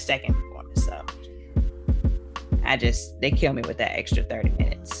that second performance. So they kill me with that extra 30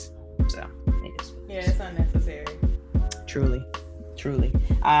 minutes. So it's unnecessary. Truly.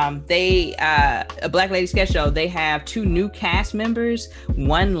 A Black Lady sketch show, they have 2 new cast members.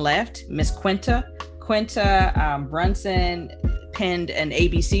 One left, Miss Quinta Brunson penned an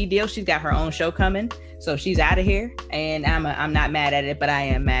ABC deal. She's got her own show coming, so she's out of here, and I'm not mad at it, but I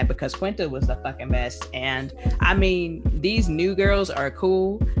am mad because Quinta was the fucking best. And I mean, these new girls are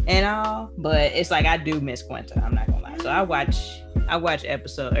cool and all, but it's like I do miss Quinta, I'm not gonna lie. So I watch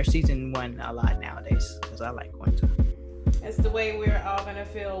episode or season 1 a lot nowadays because I like Quinta. It's the way we're all gonna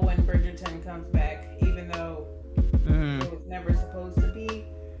feel when Bridgerton comes back, even though it was never supposed to be.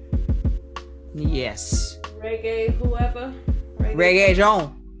 Yes. Reggae, whoever. Reggae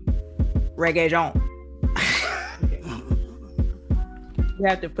John. Okay. You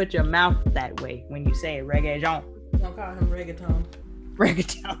have to put your mouth that way when you say Reggae John. Don't call him reggaeton.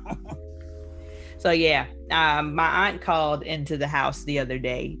 So yeah, my aunt called into the house the other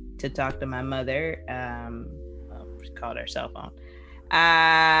day to talk to my mother. She called her cell phone.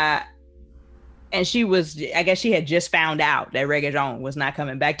 And I guess she had just found out that Reggae John was not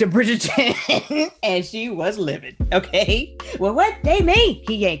coming back to Bridgerton. And she was livid. Okay. Well, what they mean?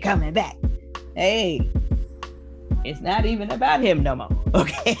 He ain't coming back. Hey, it's not even about him no more.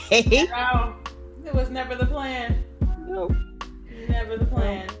 Okay. No, it was never the plan. Nope. Never the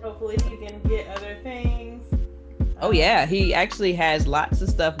plan. Hopefully he can get other things. Oh yeah, he actually has lots of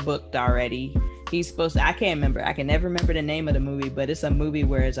stuff booked already. He's supposed to, I can never remember the name of the movie, but it's a movie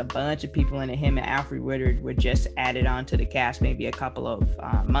where it's a bunch of people in it. Him and Alfred Woodard were just added on to the cast maybe a couple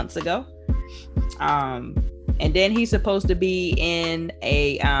of months ago. And then he's supposed to be in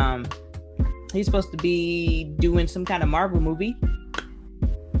he's supposed to be doing some kind of Marvel movie.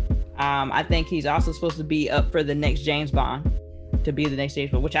 I think he's also supposed to be up for the next James Bond, to be the next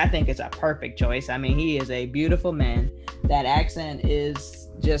James Bond, which I think is a perfect choice. I mean, he is a beautiful man. That accent is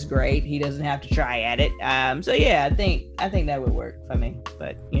just great. He doesn't have to try at it. So yeah, I think that would work for me.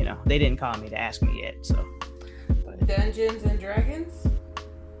 But you know, they didn't call me to ask me yet. So. But. Dungeons and Dragons.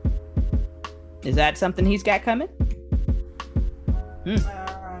 Is that something he's got coming?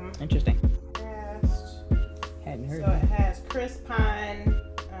 Interesting. Hadn't heard. So it has Chris Pine,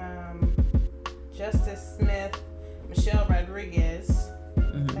 Justice Smith, Michelle Rodriguez,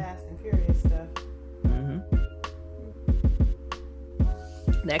 Fast and Furious stuff.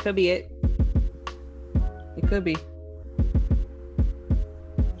 That could be it. It could be. I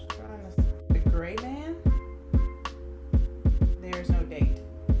was trying to. The Gray Man? There's no date.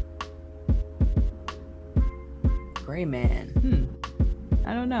 Gray Man.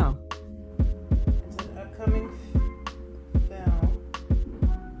 I don't know. It's an upcoming film.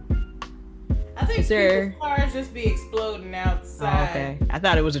 I think people's cars just be exploding outside. Oh, okay. I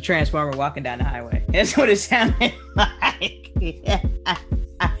thought it was a transformer walking down the highway. That's what it sounded like.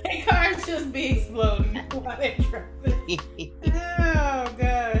 Cars just be exploding while they're driving. Oh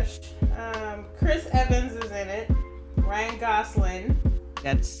gosh. Chris Evans is in it. Ryan Gosling.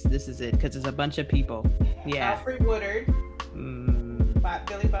 This is it, because it's a bunch of people. Yeah. Alfred Woodard.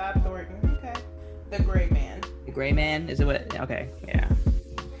 Billy Bob Thornton. Okay. The Gray Man. The Gray Man? Is it what? Okay. Yeah.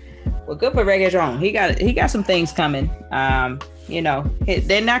 Well, good for Reggaeton. He got some things coming. You know,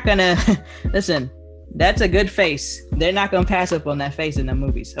 they're not gonna listen. That's a good face. They're not gonna pass up on that face in the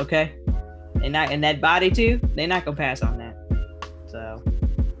movies, okay? And that body too. They're not gonna pass on that. So,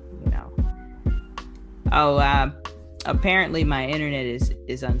 you know. Oh, apparently my internet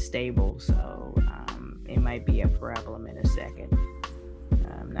is unstable, so it might be a problem in a second.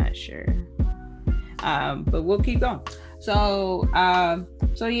 I'm not sure. But we'll keep going. So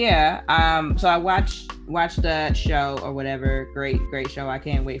yeah. So I watched that show or whatever. Great show. I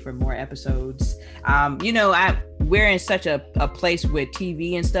can't wait for more episodes. You know, we're in such a place with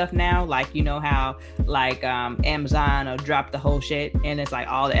TV and stuff now. Like, you know how like Amazon will drop the whole shit and it's like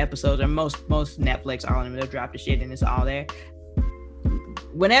all the episodes, or most Netflix, all of them, they'll drop the shit and it's all there.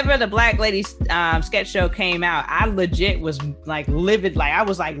 Whenever the Black Lady sketch show came out, I legit was like livid. Like I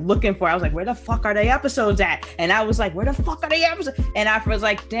was like looking for, I was like, where the fuck are the episodes at? And I was like, where the fuck are the episodes? And I was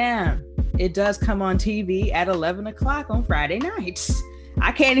like, damn, it does come on TV at 11 o'clock on Friday nights.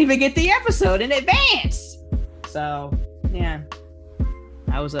 I can't even get the episode in advance. So yeah,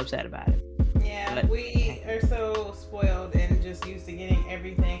 I was upset about it. Yeah, but we are so spoiled and just used to getting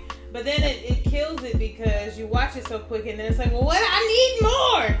everything. But then it kills it because you watch it so quick and then it's like, well, what? I need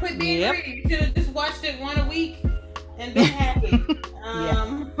more. Quit being greedy. You should have just watched it one a week and been happy.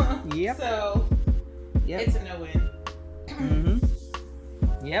 So it's a no-win.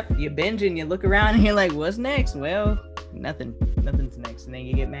 Yep, you binge and you look around and you're like, what's next? Well, nothing's next. And then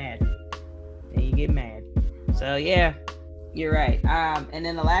you get mad. So yeah, you're right. And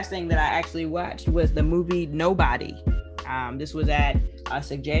then the last thing that I actually watched was the movie Nobody. This was at a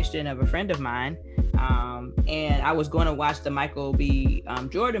suggestion of a friend of mine. And I was going to watch the Michael B.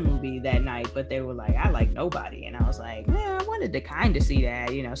 Jordan movie that night, but they were like, I like Nobody. And I was like, man, I wanted to kind of see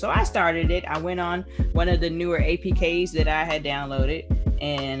that, you know. So I started it. I went on one of the newer APKs that I had downloaded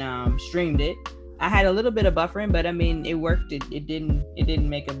and streamed it. I had a little bit of buffering, but I mean, it worked. It didn't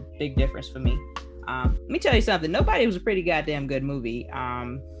make a big difference for me. Let me tell you something. Nobody was a pretty goddamn good movie.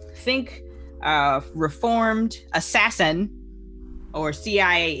 Think reformed assassin or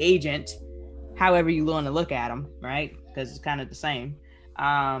CIA agent, however you want to look at him, right? Because it's kind of the same.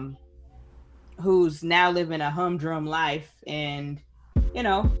 Who's now living a humdrum life, and you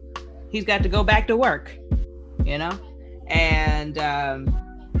know, he's got to go back to work, you know, and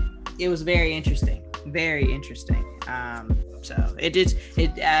it was very interesting. So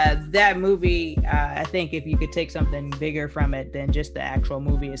that movie, I think if you could take something bigger from it than just the actual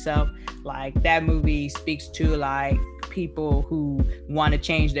movie itself, like that movie speaks to like people who want to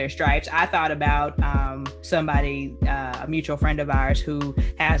change their stripes. I thought about somebody, a mutual friend of ours who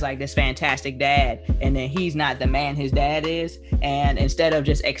has like this fantastic dad, and then he's not the man his dad is, and instead of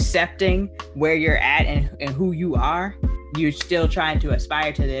just accepting where you're at and who you are, you're still trying to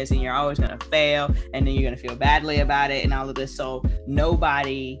aspire to this, and you're always going to fail, and then you're going to feel badly about it and all of this. So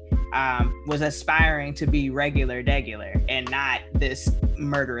Nobody was aspiring to be regular and not this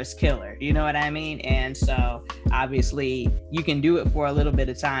murderous killer. You know what I mean? And so obviously you can do it for a little bit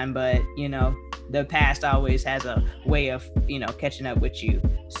of time, but you know, the past always has a way of, you know, catching up with you.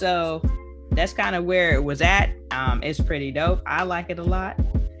 So that's kind of where it was at. It's pretty dope. I like it a lot.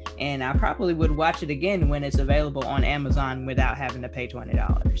 And I probably would watch it again when it's available on Amazon without having to pay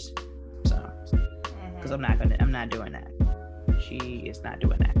 $20. So, because I'm not doing that. She is not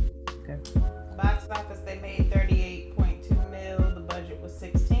doing that. Okay. Box office, they made 38.2 mil. The budget was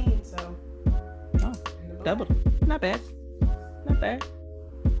 16, so. Oh, double. Not bad. Not bad.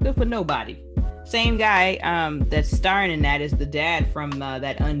 Good for nobody. Same guy that's starring in that is the dad from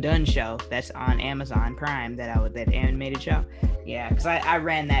that Undone show that's on Amazon Prime, that animated show. Yeah, because I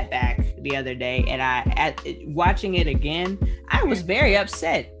ran that back the other day, and watching it again, I was very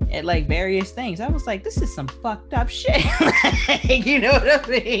upset at like various things. I was like, this is some fucked up shit. Like, you know what I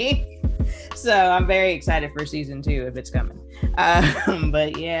mean? So I'm very excited for season 2 if it's coming.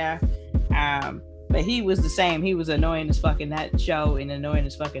 But yeah, but he was the same. He was annoying as fuck in that show and annoying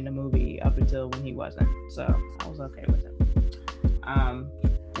as fuck in the movie up until when he wasn't. So I was okay with him.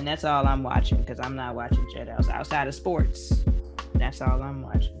 And that's all I'm watching, because I'm not watching shit else outside of sports. That's all I'm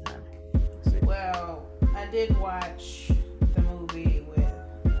watching. Well, I did watch the movie with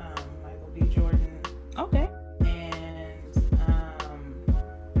Michael B. Jordan. Okay. And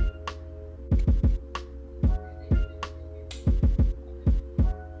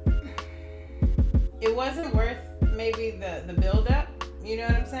it wasn't worth maybe the build up. You know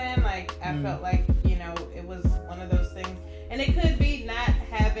what I'm saying? Like, I felt like, you know, it was one of those things. And it could be not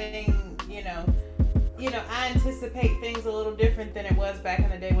having, you know, I anticipate things a little different than it was back in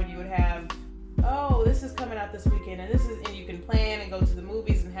the day when you would have, oh, this is coming out this weekend, and you can plan and go to the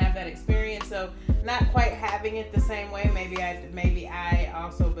movies and have that experience. So not quite having it the same way. Maybe I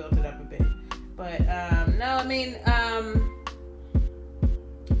also built it up a bit. But no, I mean,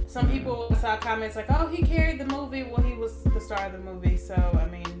 some people saw comments like, oh, he carried the movie. Well, he was the star of the movie. So I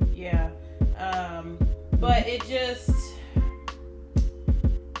mean, yeah. But it just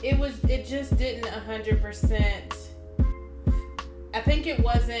didn't 100%. I think it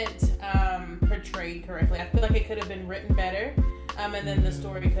wasn't portrayed correctly. I feel like it could have been written better, and then the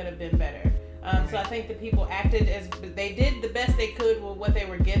story could have been better. So I think the people acted they did the best they could with what they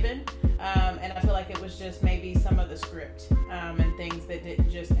were given, and I feel like it was just maybe some of the script and things that didn't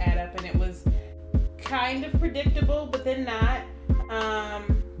just add up, and it was kind of predictable, but then not.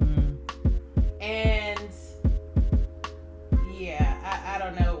 And yeah, I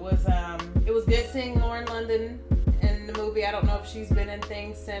don't know. It was good seeing Lauren London in the movie. I don't know if she's been in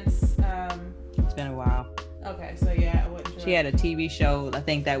things since. It's been a while. Okay, so yeah, I wasn't sure. She had a TV show, I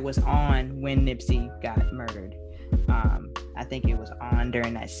think, that was on when Nipsey got murdered. I think it was on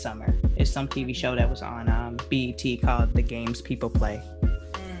during that summer. It's some TV show that was on BET called The Games People Play.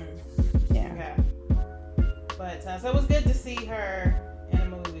 Yeah. Okay. But so it was good to see her in a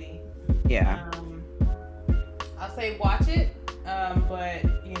movie. Yeah. I'll say watch it, but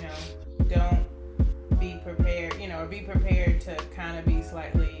you know, don't be prepared. You know, or be prepared to kind of be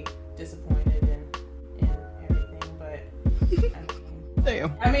slightly disappointed in everything. But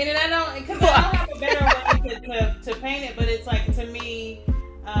damn. I mean, and I don't have a better way to paint it, but it's like, to me,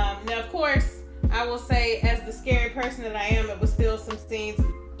 now of course I will say, as the scary person that I am, it was still some scenes.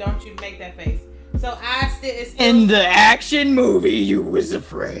 Don't you make that face. So it's still in the action movie, you was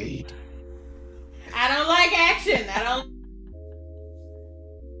afraid. I don't like action. I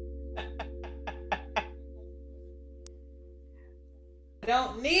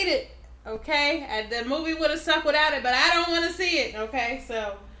don't need it. Okay, the movie would have sucked without it, but I don't want to see it. Okay,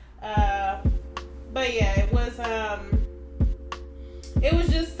 so, but yeah, it was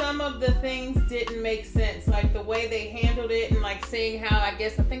just some of the things didn't make sense, like the way they handled it, and like seeing how I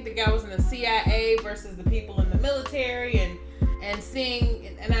think the guy was in the CIA versus the people in the military, and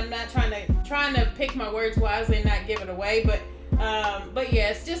seeing, and I'm not trying to pick my words wisely and not give it away, but yeah,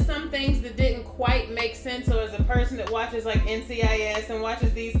 it's just some things that didn't quite make sense. So as a person that watches like NCIS and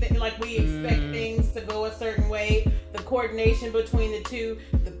watches these things, like we expect things to go a certain way, the coordination between the two,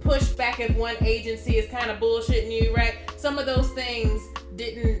 the pushback if one agency is kind of bullshitting you, right? Some of those things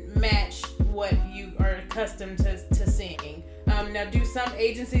didn't match what you are accustomed to seeing. Now, do some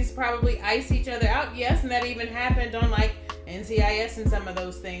agencies probably ice each other out? Yes, and that even happened on like NCIS and some of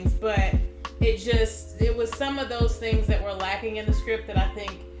those things, but it was some of those things that were lacking in the script that I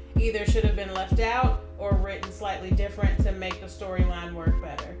think either should have been left out or written slightly different to make the storyline work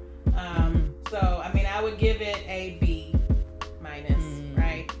better. So, I mean, I would give it a B-, right?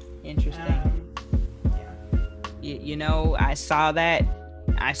 Interesting. Yeah. You know, I saw that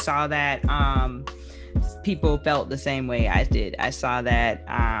I saw that people felt the same way I did. I saw that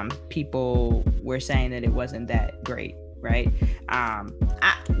people were saying that it wasn't that great, right?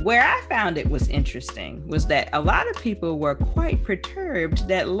 Where I found it was interesting was that a lot of people were quite perturbed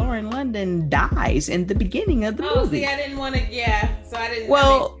that Lauren London dies in the beginning of the movie. See, I didn't want to, so I didn't.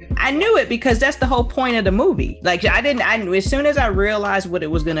 Well, I knew it because that's the whole point of the movie. Like, as soon as I realized what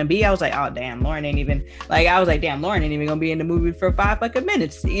it was going to be, I was like, oh, damn, Lauren ain't even going to be in the movie for 5 fucking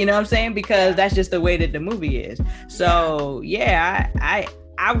minutes. You know what I'm saying? Because that's just the way that the movie is. So,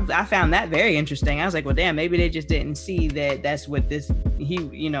 I found that very interesting. I was like, well, damn, maybe they just didn't see that that's what this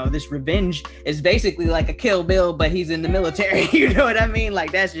revenge is basically like a Kill Bill, but he's in the military. You know what I mean?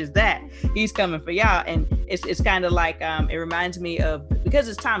 Like, that's just that. He's coming for y'all. And it's kind of like, it reminds me of, because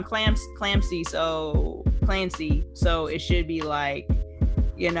it's Tom Clancy, so it should be like,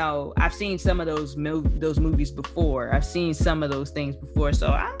 I've seen some of those movies before. I've seen some of those things before.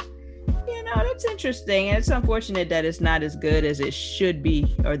 So that's interesting. And it's unfortunate that it's not as good as it should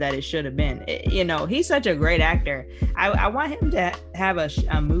be, or that it should have been. He's such a great actor. I want him to have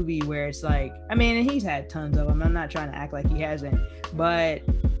a movie where it's like, he's had tons of them. I'm not trying to act like he hasn't, but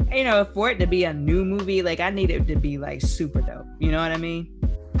for it to be a new movie, like, I need it to be like super dope. You know what I mean?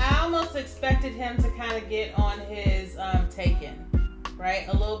 I almost expected him to kind of get on his Taken, right?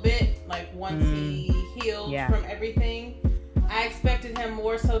 A little bit, like once he healed from everything. I expected him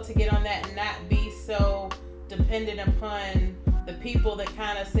more so to get on that and not be so dependent upon the people that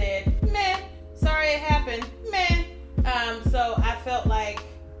kind of said, meh, sorry it happened, meh. So I felt like,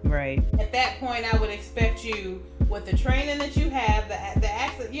 right, at that point I would expect you, with the training that you have, the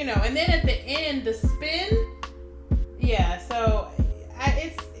accent, and then at the end, the spin, so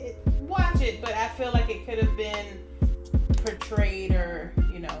watch it, but I feel like it could have been portrayed or,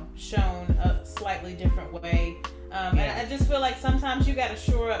 shown a slightly different way. And I just feel like sometimes you got to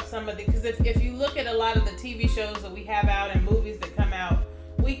shore up some of the, because if you look at a lot of the TV shows that we have out and movies that come out,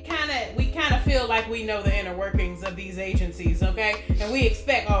 we kind of feel like we know the inner workings of these agencies, okay? And we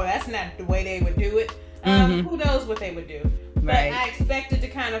expect, that's not the way they would do it. Who knows what they would do? But I expected to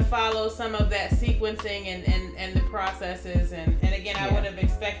kind of follow some of that sequencing and the processes. And again, I would have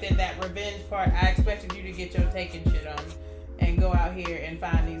expected that revenge part. I expected you to get your Taken shit on and go out here and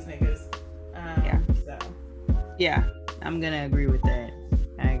find these niggas. Yeah, I'm gonna agree with that.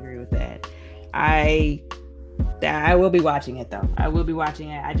 I agree with that. I will be watching it though. I will be watching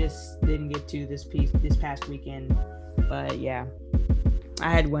it. I just didn't get to this past weekend, but yeah,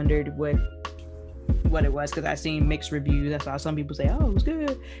 I had wondered what it was, because I seen mixed reviews. I saw some people say, oh, it was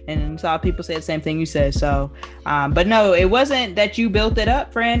good, and saw people say the same thing you said. So, but no, it wasn't that you built it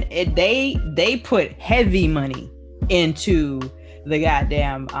up, friend. They put heavy money into the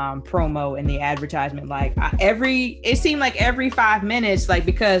goddamn promo and the advertisement. Like it seemed like every 5 minutes, like,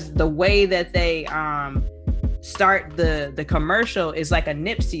 because the way that they start the commercial is like a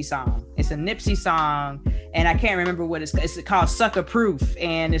Nipsey song. It's a Nipsey song, and I can't remember what it's called. Sucker Proof,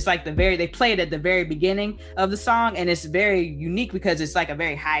 and it's like they play it at the very beginning of the song, and it's very unique because it's like a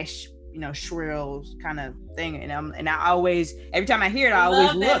very high shrill kind of thing, and I always, every time I hear it, I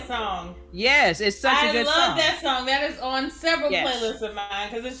always look. That song. Yes, it's such a good song. I love that song. That is on several playlists of mine,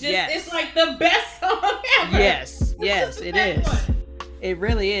 because it's just it's like the best song ever. Yes, it is. One. It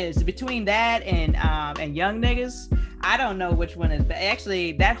really is. Between that and Young Niggas, I don't know which one is. But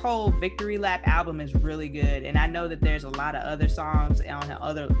actually, that whole Victory Lap album is really good, and I know that there's a lot of other songs on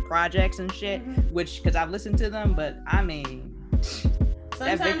other projects and shit, because I've listened to them. But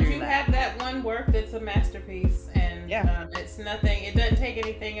sometimes you have that one work that's a masterpiece, and it's nothing. It doesn't take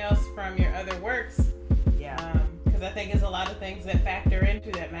anything else from your other works. Because I think there's a lot of things that factor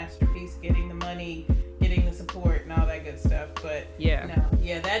into that masterpiece: getting the money, getting the support, and all that good stuff. But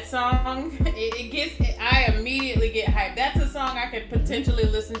that song, I immediately get hyped. That's a song I could potentially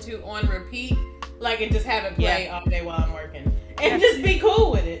listen to on repeat, and just have it play all day while I'm working, and just be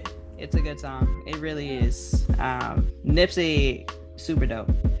cool with it. It's a good song. It really is. Nipsey, super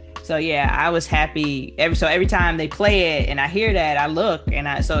dope. So I was happy. Every time they play it and I hear that, I look, and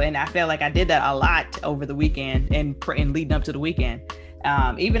I felt like I did that a lot over the weekend and leading up to the weekend,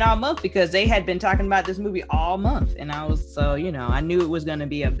 even all month, because they had been talking about this movie all month, and I knew it was going to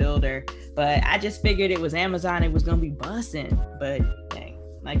be a builder, but I just figured it was Amazon, it was going to be busting. But dang,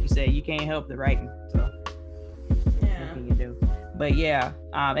 like you said, you can't help the writing, so what can you do? But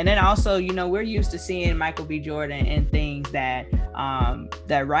and then also, we're used to seeing Michael B. Jordan in things that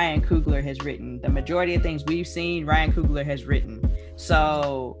Ryan Coogler has written. The majority of things we've seen, Ryan Coogler has written.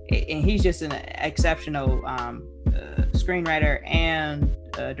 So, and he's just an exceptional screenwriter and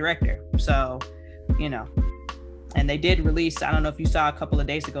director. So, And they did release, I don't know if you saw a couple of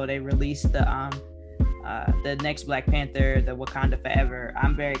days ago, they released the next Black Panther, the Wakanda Forever.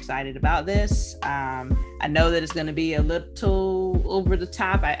 I'm very excited about this. I know that it's going to be a little over the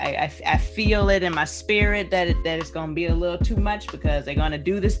top. I feel it in my spirit that it's going to be a little too much, because they're going to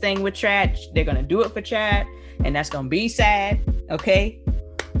do this thing with Chad. They're going to do it for Chad, and that's going to be sad. Okay.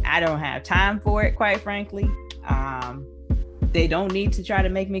 I don't have time for it, quite frankly. They don't need to try to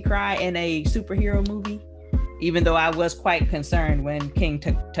make me cry in a superhero movie, even though I was quite concerned when King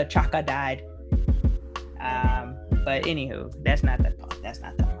T'Chaka died. But anywho, that's not the point. That's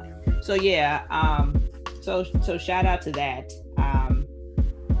not the point. So yeah, so shout out to that.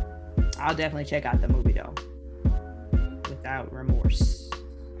 I'll definitely check out the movie though, without remorse.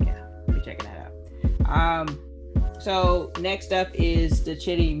 Yeah, be checking that out. So next up is the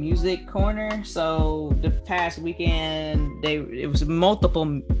Chitty Music Corner. So the past weekend, it was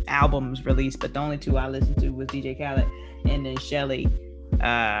multiple albums released, but the only two I listened to was DJ Khaled and then Shelly,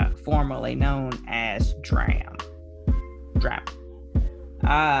 formerly known as Dram.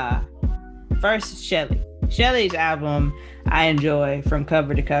 First, Shelly's album I enjoy from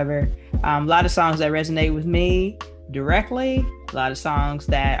cover to cover. A lot of songs that resonate with me directly. A lot of songs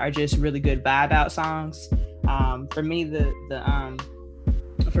that are just really good vibe out songs. For me, the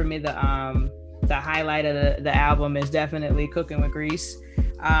highlight of the album is definitely Cooking with Grease.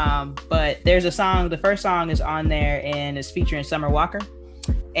 But there's a song, the first song is on there and it's featuring Summer Walker.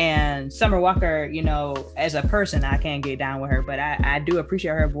 And Summer Walker, you know, as a person, I can't get down with her, but I do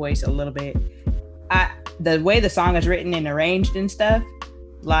appreciate her voice a little bit. The way the song is written and arranged and stuff,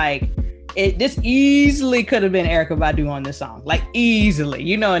 like this easily could have been Erykah Badu on this song, like easily,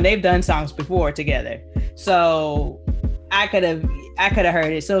 you know, and they've done songs before together. So I could have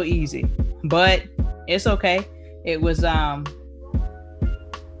heard it so easy, but it's okay. It was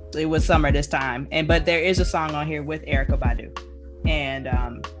Summer this time, but there is a song on here with Erykah Badu, and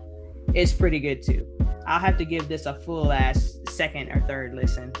it's pretty good too. I'll have to give this a full ass second or third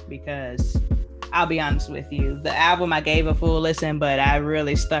listen, because I'll be honest with you, the album I gave a full listen, but I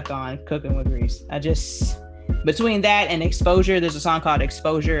really stuck on Cooking with Grease. Between that and Exposure, there's a song called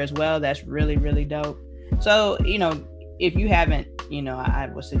Exposure as well that's really, really dope. So, you know, if you haven't, you know, I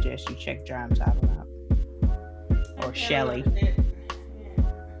would suggest you check Dram's album out. Or Shelly.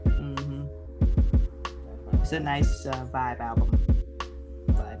 Mm-hmm. It's a nice vibe album.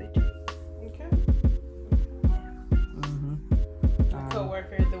 Vibe it. Okay. Mm-hmm. My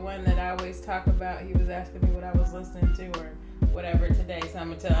coworker, the one that I always talk about, he was asking me what I was listening to or whatever today. So I'm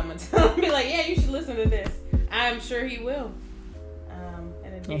gonna tell him, be like, yeah, you should listen to this. I'm sure he will.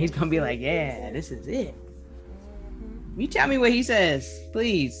 And he's gonna be like, yeah, this is it. You tell me what he says,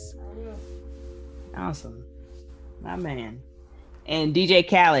 please. Awesome. My man. And DJ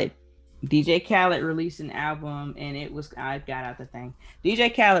Khaled released an album, and I got out the thing.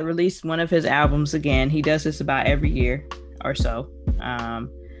 DJ Khaled released one of his albums again. He does this about every year or so.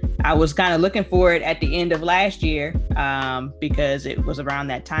 I was kind of looking for it at the end of last year, because it was around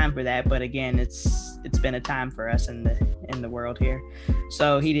that time for that. But again, it's been a time for us in the world here,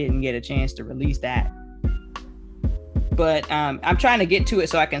 so he didn't get a chance to release that. But I'm trying to get to it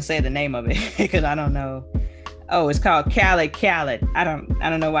so I can say the name of it, because I don't know. Oh, it's called Khaled. I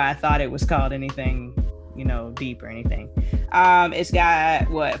don't know why I thought it was called anything, you know, deep or anything. It's got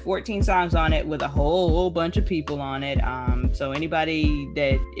 14 songs on it with a whole bunch of people on it. So anybody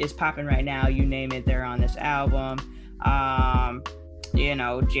that is popping right now, you name it, they're on this album. You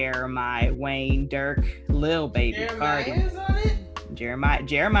know, Jeremiah, Wayne, Dirk, Lil Baby, Cardi. Jeremiah is on it?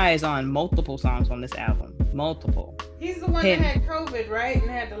 Jeremiah is on multiple songs on this album. Multiple. He's the one that had COVID, right? And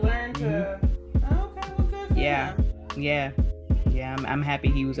had to learn to... Mm-hmm. Oh, okay, well, good for him. Yeah, I'm happy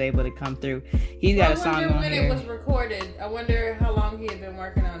he was able to come through. He's got a song on here. I wonder when it was recorded. I wonder how long he had been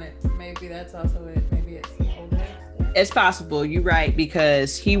working on it. Maybe that's also it. Maybe it's older. It's possible. You're right,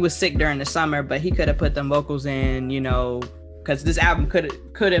 because he was sick during the summer, but he could have put them vocals in, you know, because this album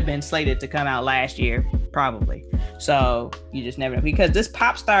could have been slated to come out last year, probably. So you just never know. Because this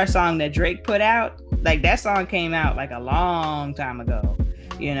Pop Star song that Drake put out, like that song came out like a long time ago,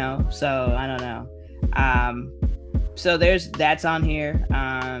 you know. So I don't know. So that's on here.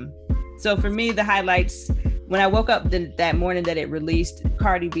 So for me, the highlights, when I woke up that morning that it released,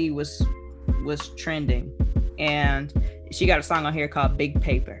 Cardi B was trending, and she got a song on here called Big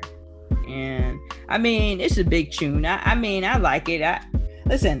Paper. And I mean, it's a big tune. I mean, I like it.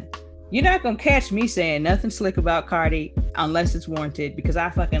 Listen, you're not gonna catch me saying nothing slick about Cardi unless it's warranted, because I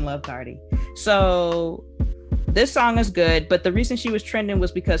fucking love Cardi. So this song is good, but the reason she was trending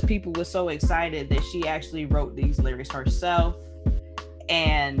was because people were so excited that she actually wrote these lyrics herself,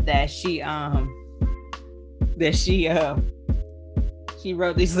 and that she that she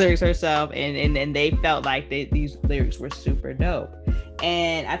wrote these lyrics herself, and they felt like these lyrics were super dope.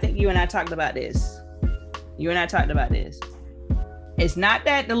 And I think you and I talked about this. It's not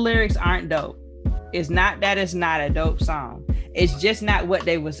that the lyrics aren't dope. It's not that it's not a dope song. It's just not what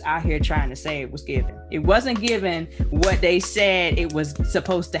they was out here trying to say it was given. It wasn't given what they said it was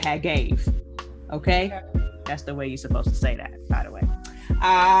supposed to have gave. Okay? That's the way you're supposed to say that, by the way.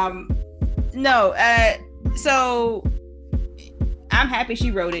 So I'm happy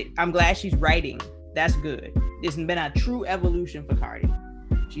she wrote it. I'm glad she's writing. That's good. It's been a true evolution for Cardi.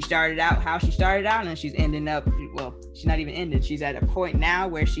 She started out how she started out, and she's ending up, well, she's not even ended. She's at a point now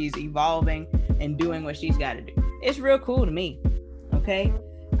where she's evolving and doing what she's got to do. It's real cool to me. Okay.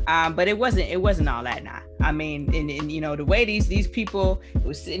 But it wasn't all that now. I mean, and you know, the way these people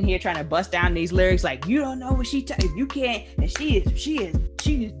was sitting here trying to bust down these lyrics, like, you don't know what if you can't, and she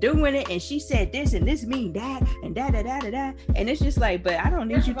is doing it, and she said this, and this mean that, and da. And it's just like, but I don't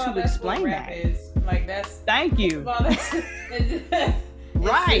need you to explain that. Like, that's, thank you.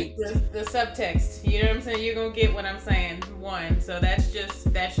 Right. The subtext. You know what I'm saying? You're gonna get what I'm saying. One. So that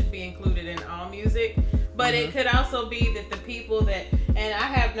should be included in all music. But it could also be that the people that, and I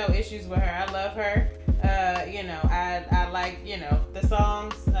have no issues with her. I love her. You know, I like, you know, the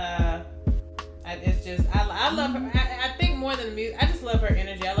songs. It's just I love her. I think more than the music, I just love her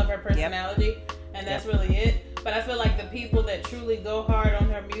energy. I love her personality, and that's really it. But I feel like the people that truly go hard on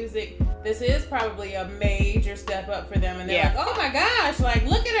her music, this is probably a major step up for them. And they're like, oh my gosh, like,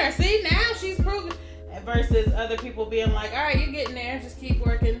 look at her. See, now she's proven. Versus other people being like, all right, you're getting there. Just keep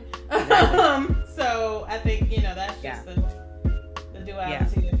working. So I think, you know, that's just the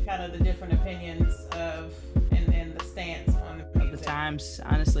duality of kind of the different opinions of and the stance on the music. Of the times.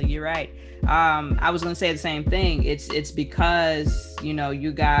 Honestly, you're right. I was gonna say the same thing. It's because, you know,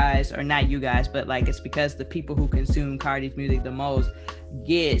 you guys, or not you guys, but like, it's because the people who consume Cardi's music the most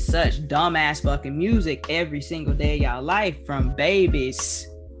get such dumbass fucking music every single day of y'all life, from babies,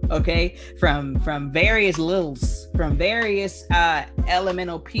 okay, from various littles, from various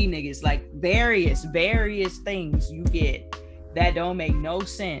elemental P niggas, like various things you get that don't make no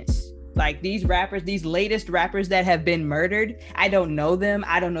sense. Like these rappers, these latest rappers that have been murdered, I don't know them,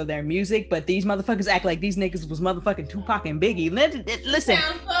 I don't know their music, but these motherfuckers act like these niggas was motherfucking Tupac and Biggie. Listen.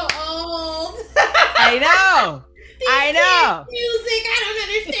 Sound so old. I know. I know. Music, I don't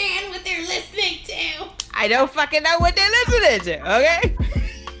understand what they're listening to. I don't fucking know what they're listening to, okay?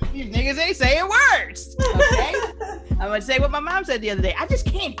 These niggas ain't saying words, okay? I'm gonna say what my mom said the other day. I just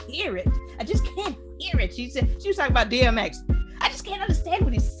can't hear it. She was talking about DMX. I just can't understand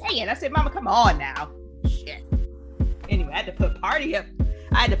what he's saying. I said, Mama, come on now. Shit. Anyway, I had to put Party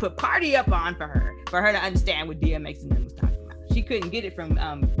Up on for her to understand what DMX and them was talking about. She couldn't get it from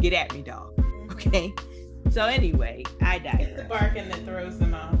Get At Me, Dog. Okay? So anyway, I digress. It's the barking that throws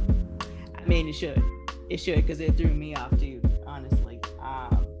them off. I mean, it should, because it threw me off too, honestly.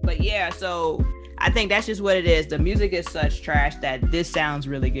 But yeah, so I think that's just what it is. The music is such trash that this sounds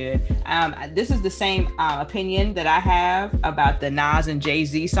really good. This is the same opinion that I have about the Nas and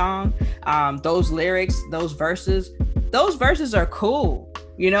Jay-Z song. Those lyrics, those verses are cool.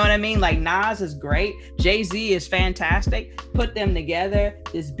 You know what I mean? Like, Nas is great. Jay-Z is fantastic. Put them together.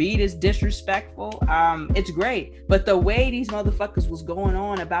 This beat is disrespectful. It's great. But the way these motherfuckers was going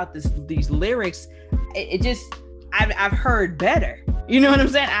on about these lyrics, it just, I've heard better. You know what I'm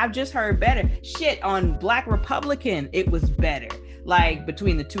saying? I've just heard better. Shit, on Black Republican, it was better. Like,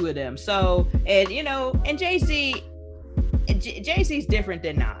 between the two of them. So, and you know, and Jay-Z's different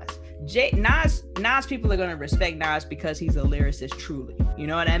than Nas. Nas people are going to respect Nas because he's a lyricist truly. You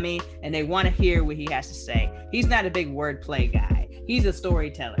know what I mean? And they want to hear what he has to say. He's not a big wordplay guy. He's a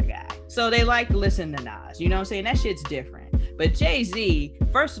storyteller guy. So they like to listen to Nas. You know what I'm saying? That shit's different. But Jay-Z,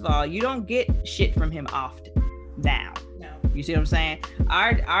 first of all, you don't get shit from him often now. You see what I'm saying?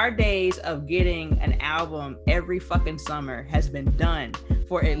 Our days of getting an album every fucking summer has been done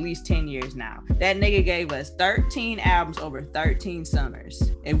for at least 10 years now. That nigga gave us 13 albums over 13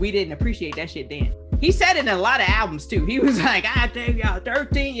 summers, and we didn't appreciate that shit then. He said it in a lot of albums too. He was like, I gave y'all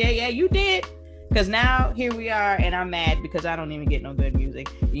 13. Yeah, you did. Because now here we are, and I'm mad because I don't even get no good music.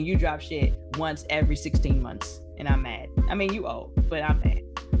 And you drop shit once every 16 months, and I'm mad. I mean, you old, but I'm mad.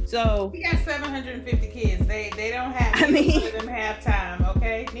 So we got 750 kids. They don't have. Neither one of them have time.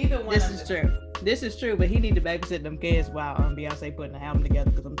 Okay, neither one. This is true. But he need to babysit them kids while Beyonce putting an album together,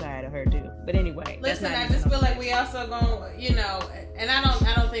 because I'm tired of her too. But anyway, listen. I just feel like we also gonna, you know, and I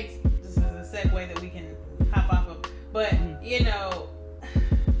don't think this is a segue that we can hop off of. But you know,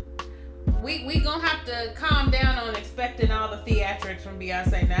 we gonna have to calm down on expecting all the theatrics from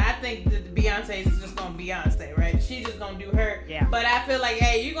Beyonce. Now I think that Beyonce is just gonna Beyonce, right? She's just gonna do her. Yeah. But I feel like,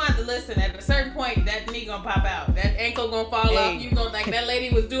 hey, you gonna have to listen. At a certain point, that knee gonna pop out, that ankle gonna fall off. You gonna like that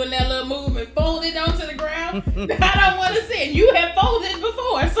lady was doing that little move and folded onto the ground. I don't want to see it. You have folded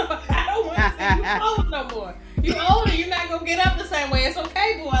before, so I don't want to see you fold no more. You older, you're not gonna get up the same way. It's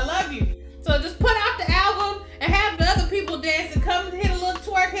okay, boo. I love you. So just put out the album and have the other people dance and come and hit a little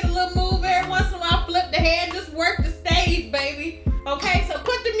twerk, hit a little move every once in a while, flip the head, just work the stage, baby. Okay, so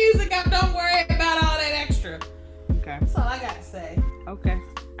put the music out, don't worry about all that extra. Okay. That's all I gotta say. Okay.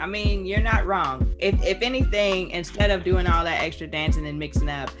 I mean, you're not wrong. If anything, instead of doing all that extra dancing and mixing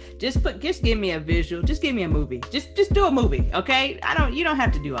up, just give me a visual, just give me a movie. Just do a movie, okay? You don't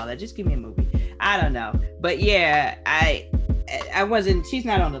have to do all that. Just give me a movie. I don't know. But yeah, she's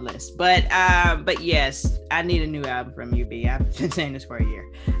not on the list, but yes, I need a new album from you, B. I've been saying this for a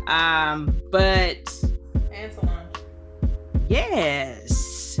year. And Solange.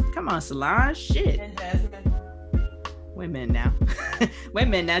 Yes. Come on, Solange. Shit. And Jasmine. Wait a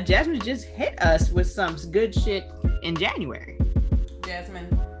minute now. Jasmine just hit us with some good shit in January.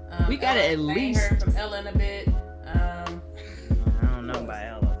 Jasmine. We gotta Ella, at least heard from Ella in a bit. I don't know about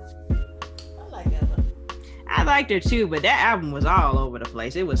Ella. I like Ella. I liked her too, but that album was all over the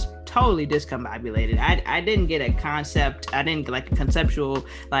place. It was totally discombobulated. I didn't get a concept. I didn't get like a conceptual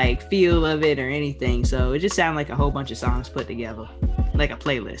like feel of it or anything. So it just sounded like a whole bunch of songs put together, like a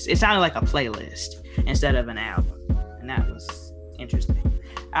playlist. It sounded like a playlist instead of an album, and that was interesting.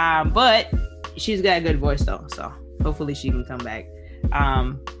 But she's got a good voice though, so hopefully she can come back.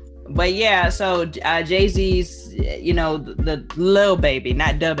 But yeah, so Jay-Z's, the Lil Baby,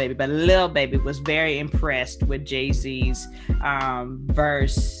 not Da Baby, but Lil Baby was very impressed with Jay-Z's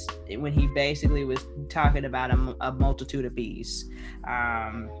verse when he basically was talking about a multitude of bees.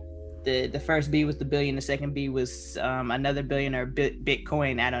 The first B was the billion, the second B was another billion or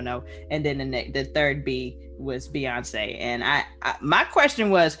Bitcoin, I don't know, and then the third B was Beyonce. And I my question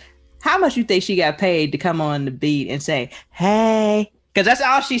was, how much you think she got paid to come on the beat and say, hey? Because that's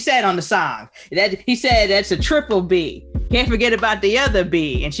all she said on the song. He said that's a triple B. Can't forget about the other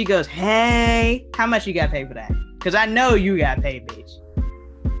B. And she goes, hey, how much you got paid for that? Because I know you got paid, bitch.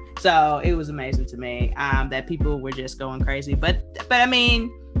 So it was amazing to me that people were just going crazy. But I mean,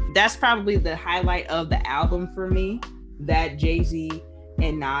 that's probably the highlight of the album for me, that Jay-Z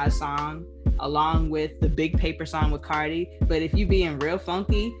and Nas song, along with the Big Paper song with Cardi. But if you being real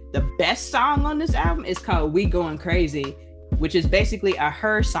funky, the best song on this album is called We Going Crazy, which is basically a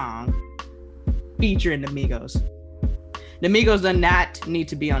Her song featuring the Migos. The Migos do not need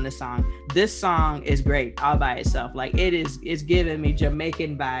to be on this song. This song is great all by itself. Like it's giving me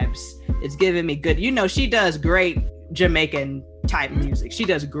Jamaican vibes. It's giving me good. She does great Jamaican type music. She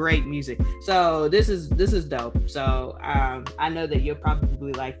does great music. So this is dope. So I know that you'll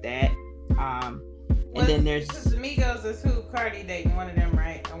probably like that. And then there's the Migos is who Cardi dating, one of them,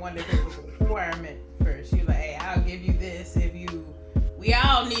 right? I wonder if it was a requirement for she was like, hey, I'll give you this if we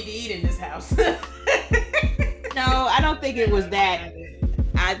all need to eat in this house. No, I don't think it was that.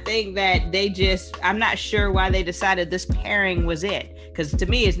 I think that I'm not sure why they decided this pairing was it. Because to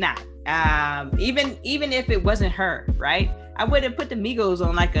me, it's not. Even if it wasn't her, right? I wouldn't put the Migos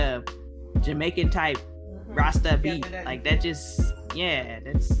on like a Jamaican type Rasta beat. Like that just,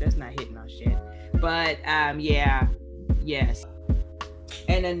 that's not hitting on shit. But yes.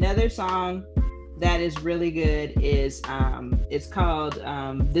 And another song that is really good is it's called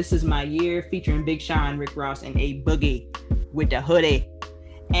This Is My Year, featuring Big Sean, Rick Ross, and A Boogie with the hoodie.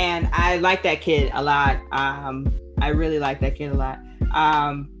 And I like that kid a lot. I really like that kid a lot.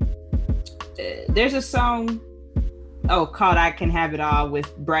 There's a song called I Can Have It All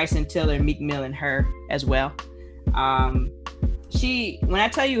with Bryson Tiller, Meek Mill, and Her as well. When I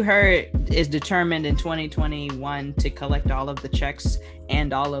tell you Her is determined in 2021 to collect all of the checks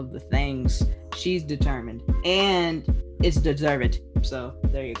and all of the things, she's determined and it's deserved. So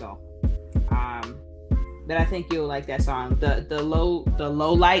there you go. But I think you'll like that song. The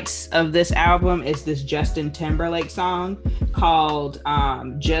low lights of this album is this Justin Timberlake song called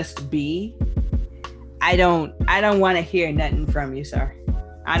Just Be. I don't want to hear nothing from you, sir.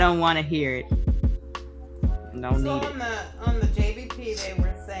 I don't want to hear it. Don't need it. On the JVP, they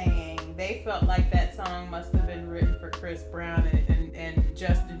were saying they felt like that song must have been written for Chris Brown, and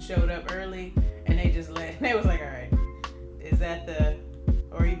Justin showed up early, and they was like, all right, is that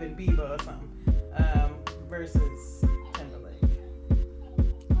or even Bieber or something, versus Timberlake.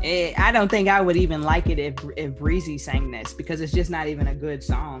 I don't think I would even like it if Breezy sang this, because it's just not even a good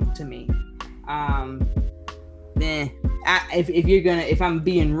song to me. if I'm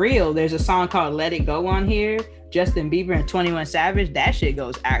being real, there's a song called Let It Go on here. Justin Bieber and 21 Savage, that shit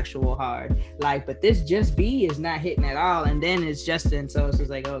goes actual hard. Like, but this Just Be is not hitting at all. And then it's Justin, so it's just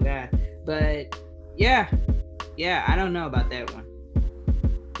like, oh God. But yeah, I don't know about that one.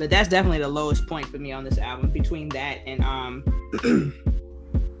 But that's definitely the lowest point for me on this album. Between that and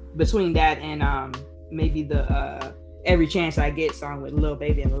maybe the Every Chance I Get song with Lil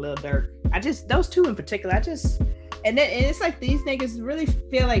Baby and Lil Durk. Those two in particular, and it's like these niggas really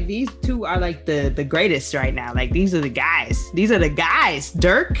feel like these two are like the greatest right now. Like these are the guys.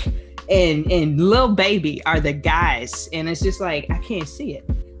 Durk and Lil Baby are the guys. And it's just like, I can't see it.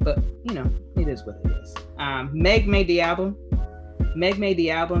 But, you know, it is what it is. Meg made the album.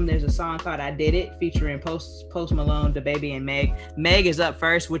 There's a song called I Did It featuring Post Malone, DaBaby, and Meg. Meg is up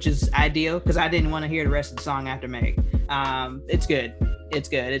first, which is ideal because I didn't want to hear the rest of the song after Meg. It's good.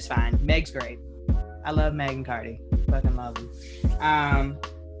 It's fine. Meg's great. I love Meg and Cardi. Fucking love them.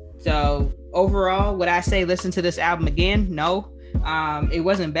 So overall, would I say listen to this album again? No. It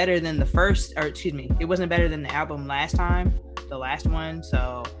wasn't better than it wasn't better than the album the last one.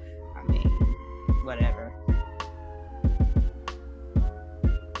 So, I mean, whatever.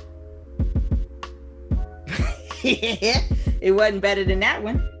 It wasn't better than that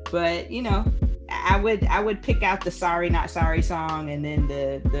one, but you know, I would pick out the Sorry Not Sorry song, and then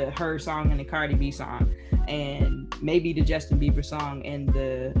the Her song and the Cardi B song, and maybe the Justin Bieber song and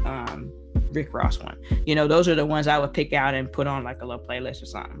the Rick Ross one. You know, those are the ones I would pick out and put on like a little playlist or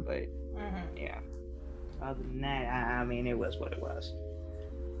something. But yeah, other than that, I mean, it was what it was.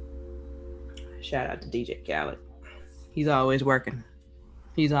 Shout out to DJ Khaled. He's always working.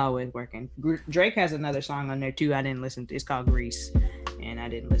 Drake has another song on there too. I didn't listen to. It's called Grease, and I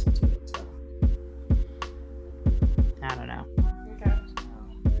didn't listen to it. So I don't know. Okay.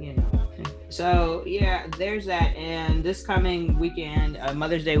 You know. So yeah, there's that. And this coming weekend,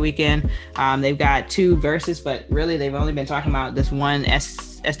 Mother's Day weekend, they've got 2 verses, but really they've only been talking about this one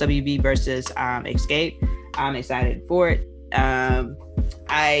SWV versus Escape. I'm excited for it.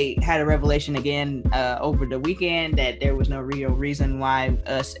 I had a revelation again over the weekend that there was no real reason why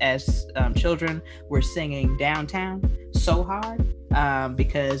us as children were singing Downtown so hard,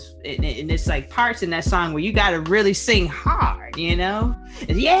 because it's like parts in that song where you got to really sing hard, you know?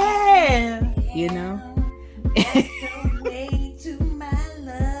 Yeah, you know? To my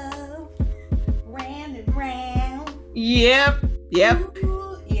love, round and round. Yep.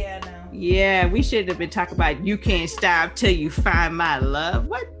 Yeah, we should have been talking about You Can't Stop Till You Find My Love.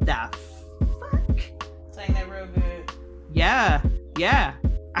 What the fuck? Sang that real good. Yeah.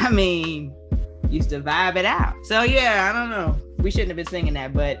 I mean, used to vibe it out. So yeah, I don't know. We shouldn't have been singing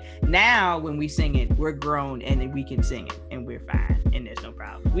that, but now when we sing it, we're grown and we can sing it and we're fine and there's no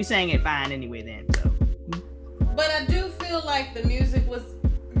problem. We sang it fine anyway then, so. But I do feel like the music was,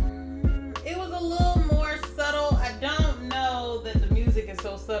 it was a little more subtle. I don't know that the music is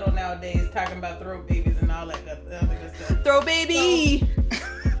so subtle nowadays, talking about throw babies and all that other good stuff. Throw baby!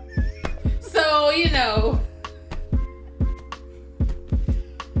 So you know,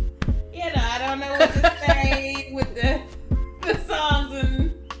 I don't know what to say with the songs,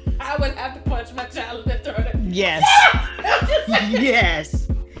 and I would have to punch my child in the throat. Yes.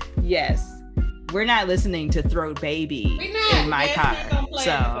 Yes. We're not listening to Throat Baby in my car,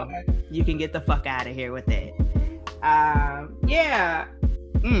 so you can get the fuck out of here with it.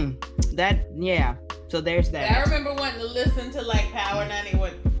 So there's that. I remember wanting to listen to like Power 90,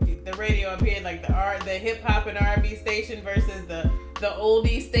 the radio up here, like the hip hop and R&B station versus the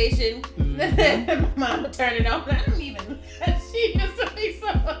oldie station. Mm-hmm. My mom would turn it on. I don't even. She used to be so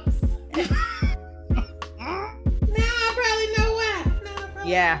upset. Now I probably know why.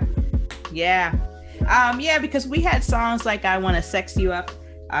 Yeah, because we had songs like I Want to Sex You Up.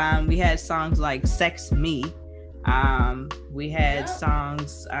 We had songs like Sex Me. We had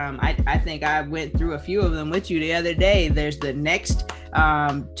songs, I think I went through a few of them with you the other day. There's the next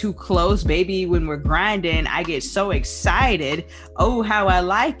Too Close, Baby, When We're Grinding. I get so excited. Oh, how I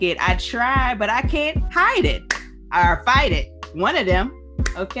like it. I try, but I can't hide it or fight it. One of them.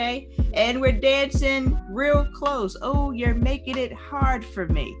 Okay, and we're dancing real close. Oh, you're making it hard for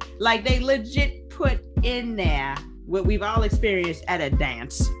me. Like they legit put in there what we've all experienced at a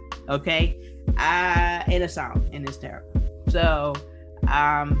dance. Okay, in a song, and it's terrible. So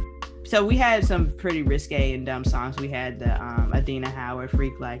we had some pretty risque and dumb songs. We had the Adina Howard,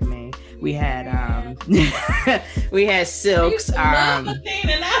 Freak Like Me. We had we had Silks. Adina,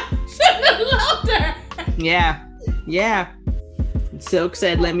 and I should have loved her. Yeah. Silk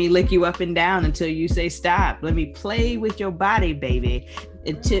said, let me lick you up and down until you say stop. Let me play with your body, baby,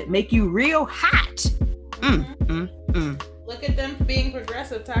 and to make you real hot. Look at them being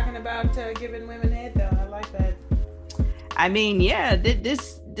progressive, talking about giving women head though. I like that. I mean, yeah,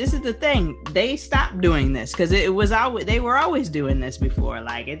 this is the thing. They stopped doing this because they were always doing this before.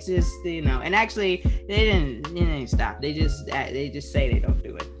 Like, it's just, and actually they didn't stop. They just say they don't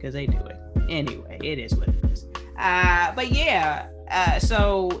do it because they do it anyway. It is what it is. But yeah.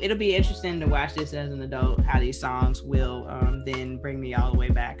 So it'll be interesting to watch this as an adult, how these songs will then bring me all the way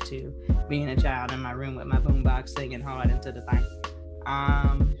back to being a child in my room with my boombox singing hard into the thing.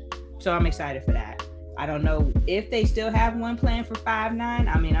 So I'm excited for that. I don't know if they still have one planned for 5/9.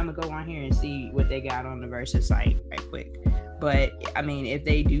 I mean, I'm gonna go on here and see what they got on the Versus site right quick. But I mean, if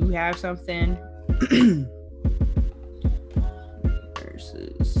they do have something,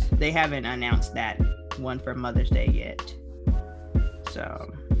 Versus, they haven't announced that one for Mother's Day yet.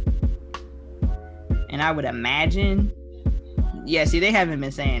 So, and I would imagine, see, they haven't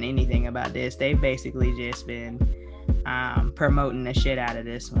been saying anything about this. They've basically just been promoting the shit out of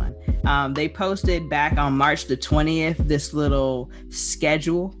this one. They posted back on March the 20th this little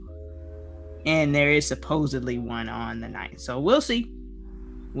schedule, and there is supposedly one on the 9th. So we'll see.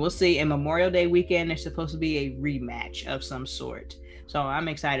 And Memorial Day weekend, there's supposed to be a rematch of some sort. So I'm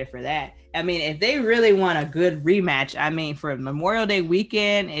excited for that. I mean, if they really want a good rematch, I mean, for Memorial Day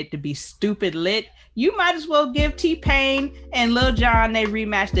weekend, it to be stupid lit, you might as well give T-Pain and Lil Jon a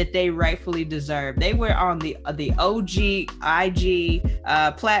rematch that they rightfully deserve. They were on the OG IG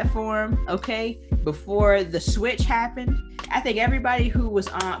platform, okay, before the switch happened. I think everybody who was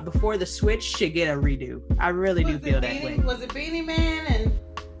on before the switch should get a redo. I really do feel that way. Was it Beanie Man and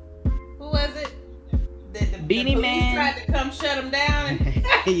who was it? Beanie Man tried to come shut him down.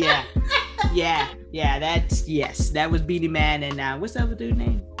 yeah. That was Beanie Man and what's the other dude's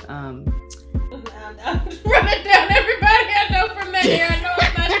name? I'm running down everybody I know from that era. I know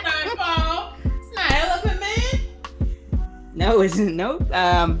it's not Sean Paul. It's not Elephant Man. No, it's nope.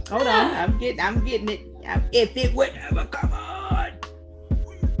 Hold on, I'm getting it. If it would ever come on.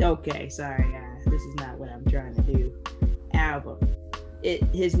 Okay, sorry guys, this is not what I'm trying to do. Album.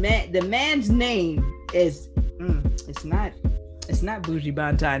 The man's name is it's not Buju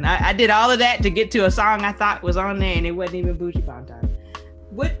Banton. I did all of that to get to a song I thought was on there and it wasn't even Buju Banton.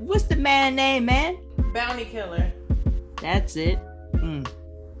 What's the man name, man? Bounty Killer. That's it.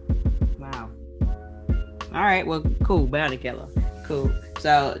 Wow. All right, well, cool, Bounty Killer. Cool.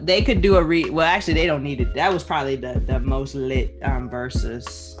 So they could do well, actually they don't need it. That was probably the most lit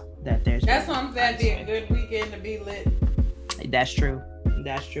Versus that there's. That's what I'm saying. Be a good weekend to be lit. That's true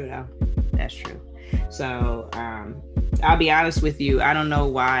though. That's true. So I'll be honest with you, I don't know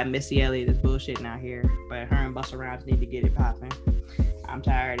why Missy Elliott is bullshitting out here, but her and Busta Rhymes need to get it popping. I'm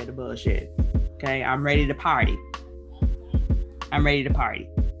tired of the bullshit. Okay, I'm ready to party. And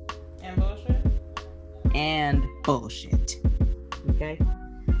bullshit. Okay.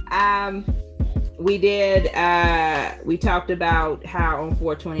 We talked about how on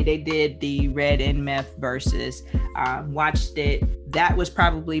 420 they did the Red and Meth Versus. Watched it. That was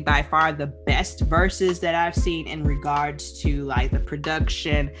probably by far the best Versus that I've seen in regards to like the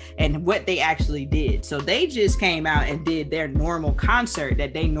production and what they actually did. So they just came out and did their normal concert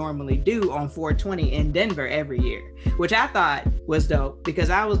that they normally do on 420 in Denver every year, which I thought was dope because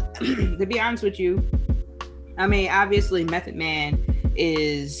I was, to be honest with you, I mean, obviously Method Man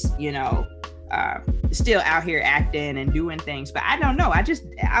is, still out here acting and doing things, but I don't know.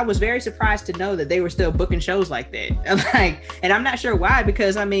 I was very surprised to know that they were still booking shows like that. And I'm not sure why,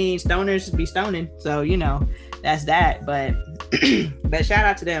 because I mean, stoners be stoning, so that's that. But but shout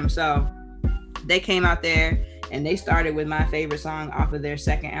out to them. So they came out there and they started with my favorite song off of their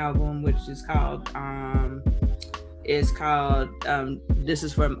second album, which is called This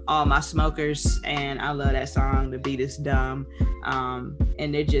Is From All My Smokers, and I love that song. The beat is dumb,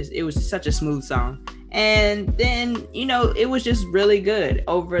 and it was such a smooth song. And then it was just really good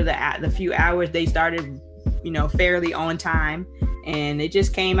over the few hours. They started fairly on time, and it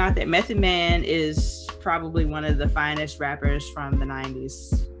just came out that Method Man is probably one of the finest rappers from the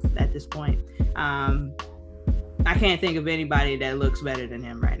 90s at this point. I can't think of anybody that looks better than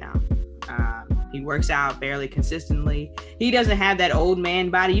him right now. He works out fairly consistently. He doesn't have that old man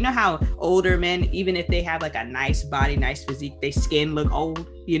body. You know how older men, even if they have like a nice body, nice physique, their skin look old,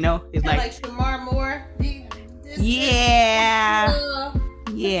 It's like Shamar Moore. Yeah.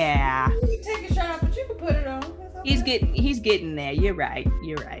 You can take a shot, but you can put it on. Okay. He's getting there. You're right.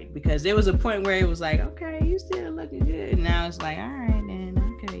 Because there was a point where it was like, okay, you still looking good. And now it's like, all right,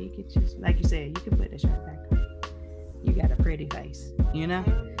 then, okay, you can just, like you said, you can put the shirt back on. You got a pretty face,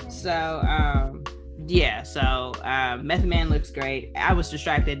 So, Method Man looks great. I was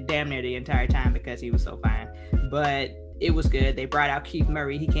distracted damn near the entire time because he was so fine. but it was good. They brought out Keith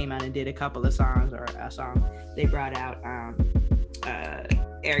Murray. He came out and did a couple of songs, or a song. They brought out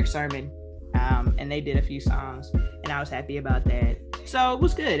Eric Sermon, and they did a few songs, and I was happy about that. So it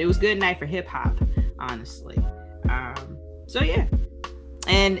was good. It was a good night for hip hop, honestly. So yeah,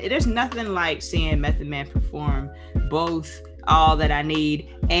 and there's nothing like seeing Method Man perform both All That I Need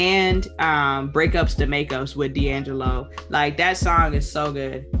and Breakups to Makeups with D'Angelo. Like, that song is so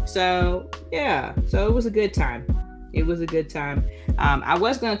good. So yeah, so it was a good time. It was a good time. I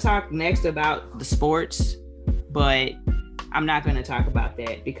was going to talk next about the sports, but I'm not going to talk about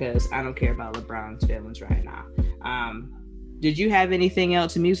that because I don't care about LeBron's feelings right now. Did you have anything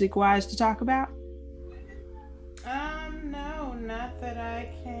else music-wise to talk about? No, not that I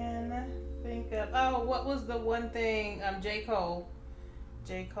can think of. Oh, what was the one thing? J. Cole.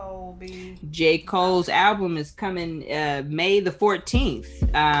 J. Cole's album is coming May the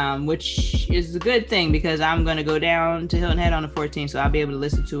 14th, which is a good thing because I'm going to go down to Hilton Head on the 14th, so I'll be able to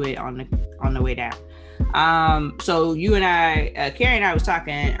listen to it on the way down. So you and I, Carrie and I was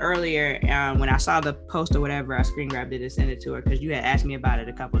talking earlier when I saw the post or whatever, I screen grabbed it and sent it to her because you had asked me about it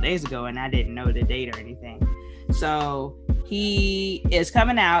a couple of days ago and I didn't know the date or anything. So he is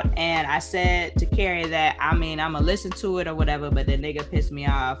coming out, and I said to Carrie that, I mean, I'm gonna listen to it or whatever, but the nigga pissed me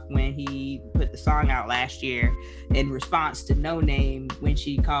off when he put the song out last year in response to No Name when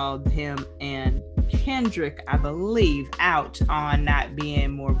she called him and Kendrick, I believe, out on not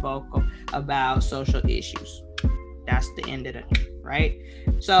being more vocal about social issues. That's the end of it, right?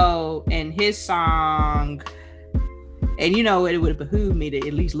 So in his song, and you know, it would behoove me to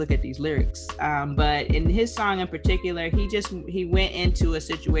at least look at these lyrics. But in his song in particular, he went into a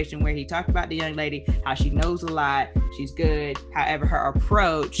situation where he talked about the young lady, how she knows a lot, she's good. However, her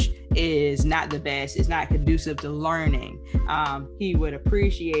approach is not the best. It's not conducive to learning. He would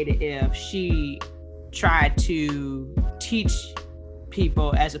appreciate it if she tried to teach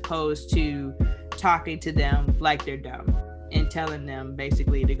people as opposed to talking to them like they're dumb and telling them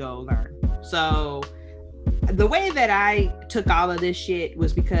basically to go learn. So the way that I took all of this shit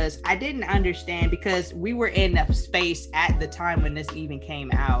was because I didn't understand, because we were in a space at the time when this even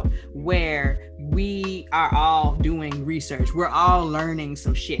came out where we are all doing research. We're all learning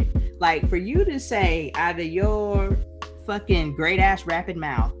some shit. Like, for you to say out of your fucking great ass rapid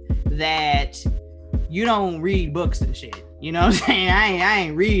mouth that you don't read books and shit. You know what I'm saying? I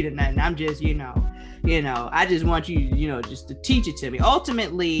ain't reading nothing. I'm just, I just want you, just to teach it to me.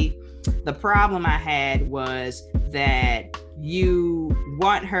 Ultimately, the problem I had was that you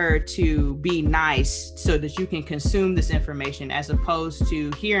want her to be nice so that you can consume this information, as opposed to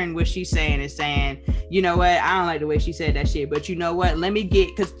hearing what she's saying and saying, you know what, I don't like the way she said that shit, but you know what, let me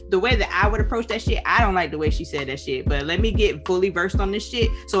get, because the way that I would approach that shit, I don't like the way she said that shit, but let me get fully versed on this shit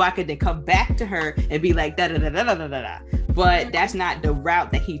so I could then come back to her and be like, da da da da da da da. But that's not the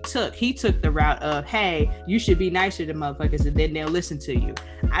route that he took. He took the route of, hey, you should be nicer to motherfuckers and then they'll listen to you.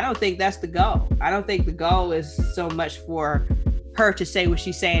 I don't think that's the goal. I don't think the goal is so much for her to say what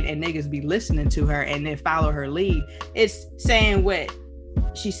she's saying and niggas be listening to her and then follow her lead. It's saying what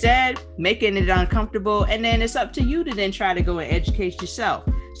she said, making it uncomfortable, and then it's up to you to then try to go and educate yourself.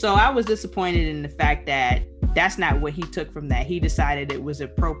 So I was disappointed in the fact that that's not what he took from that. He decided it was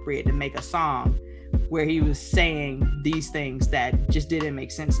appropriate to make a song where he was saying these things that just didn't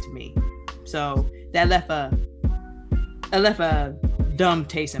make sense to me. So that left a dumb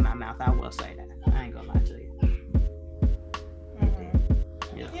taste in my mouth. I will say that. I ain't gonna lie to you.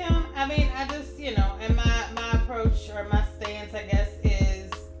 Yeah, I mean, I just, and my approach or my stance, I guess,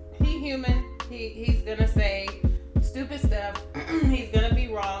 is he human. He's gonna say stupid stuff. He's gonna be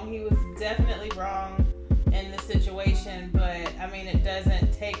wrong. He was definitely wrong in the situation, but I mean, it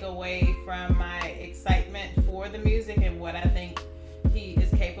doesn't take away from my excitement for the music and what I think he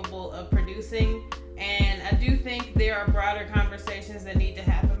is capable of producing. And I do think there are broader conversations that need to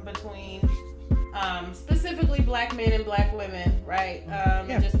happen between specifically Black men and Black women, right?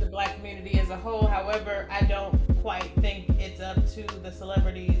 Just the Black community as a whole. However, I don't quite think it's up to the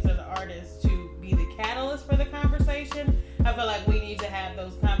celebrities or the artists to be the catalyst for the conversation. I feel like we need to have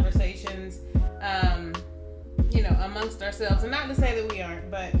those conversations amongst ourselves, and not to say that we aren't,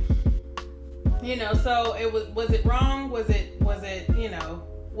 but so it was it wrong? Was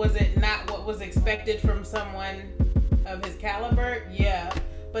it not what was expected from someone of his caliber? Yeah.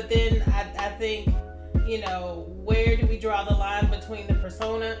 But then I think, where do we draw the line between the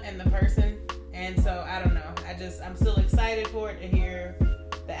persona and the person? And so I don't know. I'm still excited for it to hear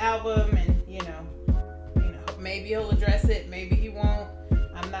the album, and maybe he'll address it, maybe he won't.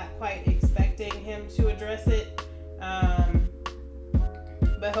 I'm not quite expecting him to address it.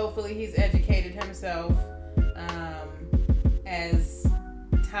 But hopefully he's educated himself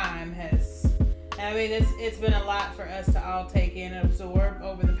I mean, it's been a lot for us to all take in and absorb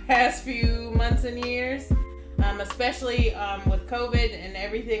over the past few months and years, especially with COVID and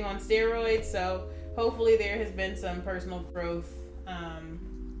everything on steroids. So hopefully there has been some personal growth,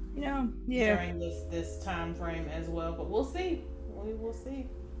 during this time frame as well. But we'll see. We will see.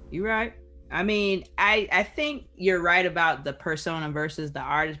 You're right. I mean, I think you're right about the persona versus the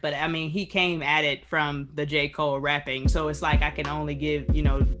artist, but I mean, he came at it from the J. Cole rapping. So it's like, I can only give,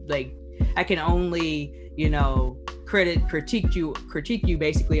 I can only, critique you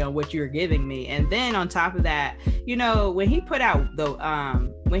basically on what you're giving me. And then on top of that, when he put out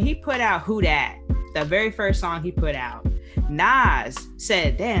Who Dat, the very first song he put out, Nas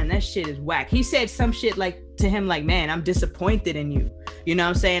said, damn, that shit is whack. He said some shit like to him, like, man, I'm disappointed in you. You know what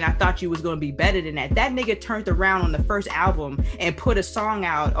I'm saying? I thought you was going to be better than that. That nigga turned around on the first album and put a song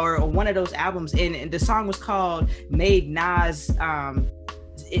out, or one of those albums, and the song was called Made Nas.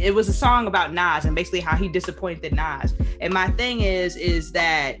 It was a song about Nas and basically how he disappointed Nas. And my thing is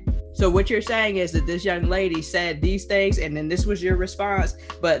that, so what you're saying is that this young lady said these things and then this was your response,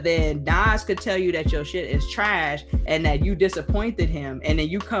 but then Nas could tell you that your shit is trash and that you disappointed him, and then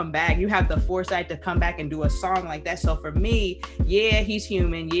you come back, you have the foresight to come back and do a song like that. So for me, yeah, he's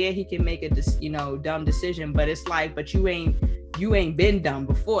human, yeah, he can make a dumb decision, but it's like, but you ain't been dumb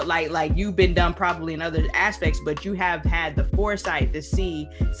before. Like you've been dumb probably in other aspects, but you have had the foresight to see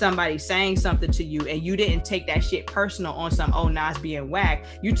somebody saying something to you, and you didn't take that shit personal on some, oh, Nas being whack.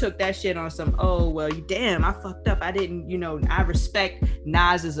 You took that shit on some, oh, well, damn, I fucked up. I didn't, I respect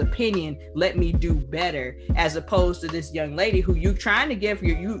Nas's opinion. Let me do better. As opposed to this young lady who you trying to give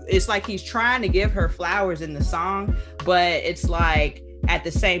it's like he's trying to give her flowers in the song, but it's like, at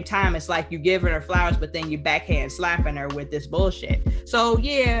the same time, it's like you giving her flowers, but then you backhand slapping her with this bullshit. So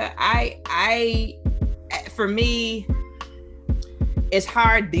yeah, I for me, it's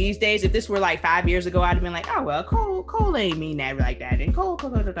hard these days. If this were like 5 years ago, I'd have been like, oh well, Cole ain't mean that like that, and Cole.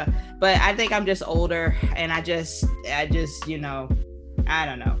 But I think I'm just older, and I just I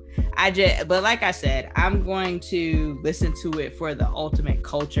don't know. But like I said, I'm going to listen to it for the ultimate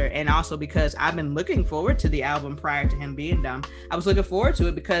culture, and also because I've been looking forward to the album prior to him being dumb. I was looking forward to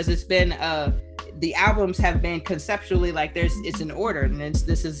it because it's been the albums have been conceptually like it's in order, and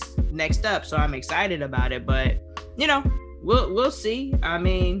this is next up, so I'm excited about it. But we'll see. I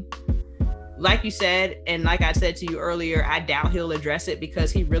mean, like you said, and like I said to you earlier, I doubt he'll address it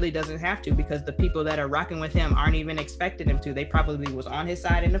because he really doesn't have to, because the people that are rocking with him aren't even expecting him to. They probably was on his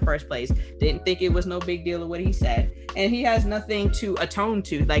side in the first place, didn't think it was no big deal of what he said, and he has nothing to atone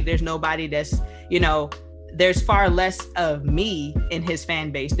to. Like, there's nobody that's, there's far less of me in his fan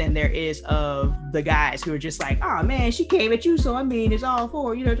base than there is of the guys who are just like, oh man, she came at you, so I mean, it's all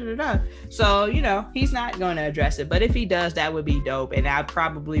for, So, he's not going to address it. But if he does, that would be dope. And that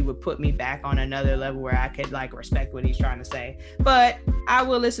probably would put me back on another level where I could like respect what he's trying to say. But I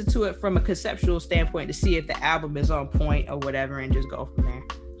will listen to it from a conceptual standpoint to see if the album is on point or whatever, and just go from there.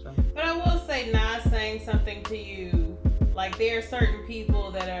 So. But I will say, Nas saying something to you, like there are certain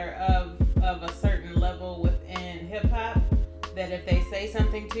people that are of a certain level within hip hop that if they say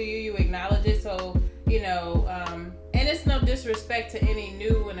something to you, you acknowledge it. So, and it's no disrespect to any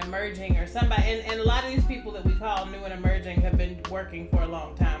new and emerging or somebody. And a lot of these people that we call new and emerging have been working for a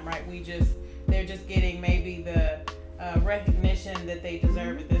long time, right? They're just getting maybe the recognition that they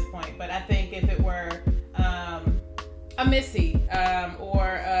deserve at this point. But I think if it were a Missy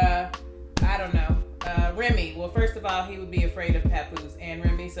or I don't know, Remy. Well, first of all, he would be afraid of Papoose and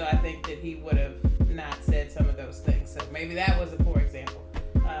Remy, so I think that he would have not said some of those things. So maybe that was a poor example.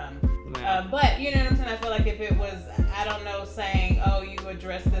 But you know what I'm saying? I feel like if it was, I don't know, saying, oh, you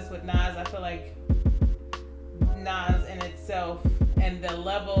address this with Nas, I feel like Nas in itself and the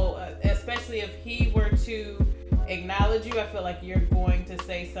level, especially if he were to acknowledge you, I feel like you're going to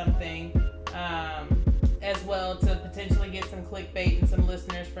say something as well to potentially get some clickbait and some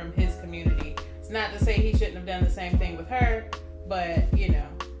listeners from his community. It's not to say he shouldn't have done the same thing with her, but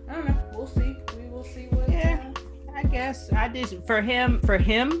I don't know. We'll see. We will see what. Yeah, I guess I just for him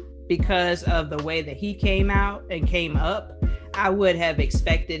because of the way that he came out and came up, I would have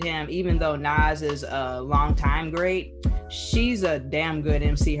expected him. Even though Nas is a longtime great, she's a damn good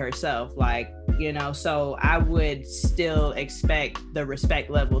MC herself. Like. So I would still expect the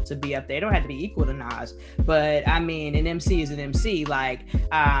respect level to be up there. It don't have to be equal to Nas, but I mean, an MC is an MC. Like,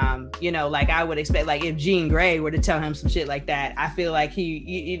 like I would expect, like if Jean Grey were to tell him some shit like that, I feel like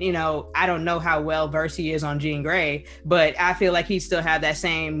he, I don't know how well versed he is on Jean Grey, but I feel like he'd still have that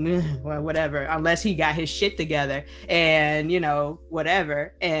same, whatever, unless he got his shit together and,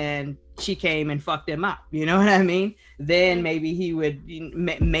 whatever. And she came and fucked him up. You know what I mean? Then maybe he would,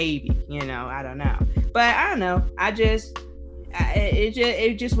 maybe, I don't know. But I don't know.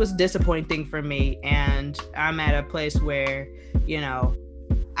 It just was disappointing for me. And I'm at a place where,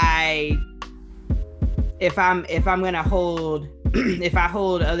 if I'm gonna hold, if I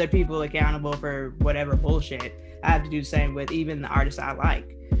hold other people accountable for whatever bullshit, I have to do the same with even the artists I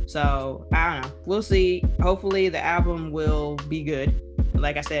like. So I don't know. We'll see. Hopefully the album will be good.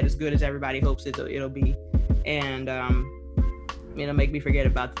 Like I said, as good as everybody hopes it'll be. And it'll make me forget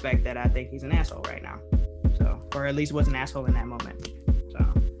about the fact that I think he's an asshole right now. So, or at least was an asshole in that moment. So,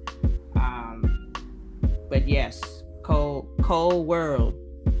 but yes, Cold World,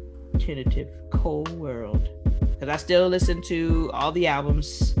 tentative Cold World, because I still listen to all the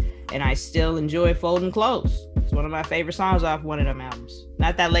albums and I still enjoy Folding Clothes. It's one of my favorite songs off one of them albums.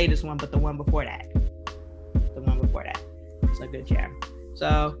 Not that latest one, but the one before that. It's a good jam.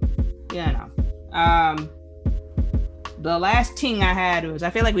 So, the last thing I had was,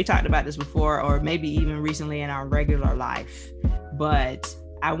 I feel like we talked about this before, or maybe even recently in our regular life, but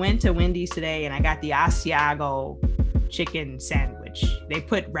I went to Wendy's today and I got the Asiago chicken sandwich. They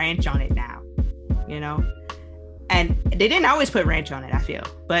put ranch on it now, and they didn't always put ranch on it, I feel,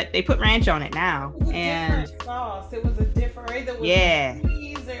 but they put ranch on it now. It was and different sauce. It was a different, either was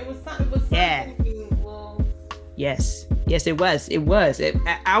cheese, or it was something. Yeah. Yes, it was.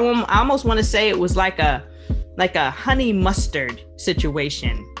 I almost want to say it was like a honey mustard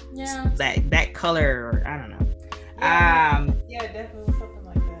situation. Yeah. That color, or I don't know. Yeah, definitely something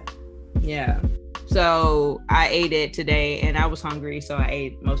like that. Yeah. So I ate it today, and I was hungry, so I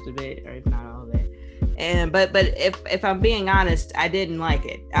ate most of it, or if not all of it. And but if I'm being honest, I didn't like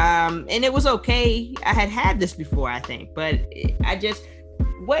it. And it was okay. I had this before, I think, but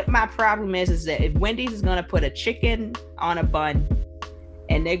what my problem is that if Wendy's is gonna put a chicken on a bun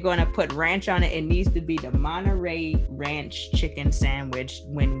and they're gonna put ranch on it, it needs to be the Monterey Ranch chicken sandwich.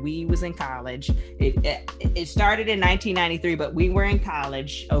 When we was in college, it started in 1993, but we were in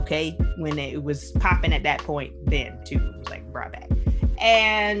college, okay, when it was popping at that point then too. It was like brought back,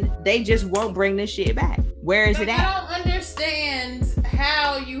 and they just won't bring this shit back. Where is it at? I don't understand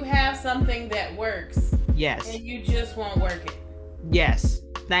how you have something that works. Yes. And you just won't work it. Yes.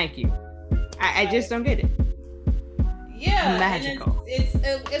 Thank you. I just don't get it. Yeah, magical. It's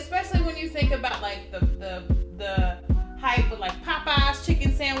especially when you think about like the hype of like Popeye's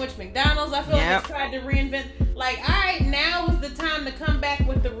chicken sandwich, McDonald's. I feel like it's tried to reinvent. Like, all right, now is the time to come back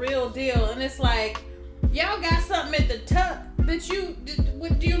with the real deal. And it's like, y'all got something at the tuck that do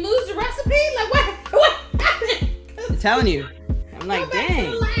you lose the recipe? Like what happened? I'm telling you, I'm like,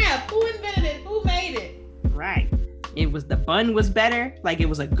 dang. To the lab. Who invented it? Who made it? Right. The bun was better. Like, it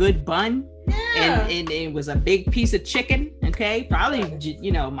was a good bun. Yeah. And it was a big piece of chicken. Okay. Probably,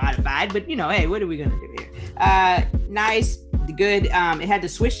 modified, but hey, what are we going to do here? Nice, good. It had the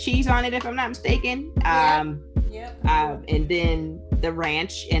Swiss cheese on it, if I'm not mistaken. Yep. And then the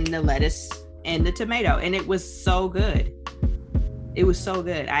ranch and the lettuce and the tomato. And it was so good. It was so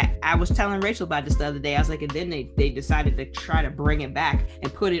good. I was telling Rachel about this the other day. I was like, and then they decided to try to bring it back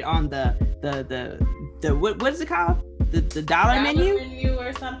and put it on the what is it called? The dollar menu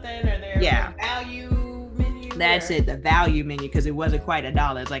or something, or their value menu. That's it, the value menu, because it wasn't quite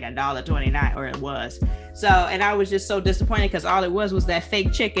 $1. It's like $1.29, or it was. So, and I was just so disappointed because all it was that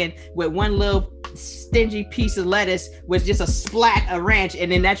fake chicken with one little stingy piece of lettuce with just a splat of ranch, and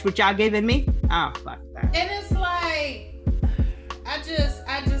then that's what y'all giving me? Oh, fuck that. And it's like, I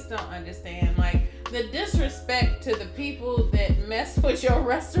just don't understand, like, the disrespect to the people that mess with your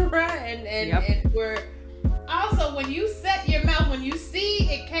restaurant, and were also, when you set your mouth, when you see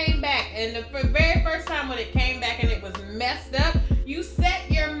it came back, and the very first time when it came back and it was messed up, you set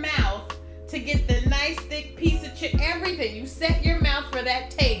your mouth to get the nice thick piece of chicken, everything. You set your mouth for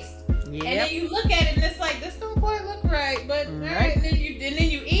that taste. Yep. And then you look at it and it's like, this don't quite look right, but all right. And then you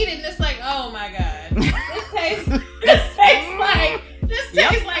eat it and it's like, oh my God, this tastes like,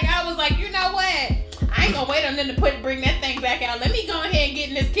 I was like, you know what? I ain't gonna wait on them to bring that thing back out. Let me go ahead and get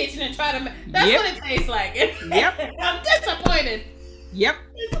in this kitchen and try to. That's what it tastes like. Yep. I'm disappointed. Yep.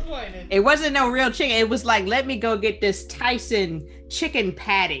 Disappointed. It wasn't no real chicken. It was like, let me go get this Tyson chicken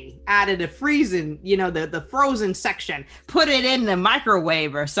patty out of the freezing, the frozen section. Put it in the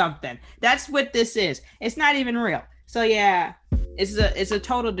microwave or something. That's what this is. It's not even real. So yeah, it's a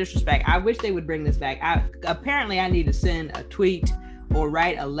total disrespect. I wish they would bring this back. Apparently I need to send a tweet or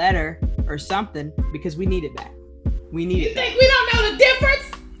write a letter or something, because we need it back. We need it back. You think we don't know the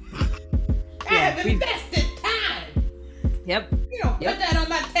difference? I have invested time. Yep. You don't put that on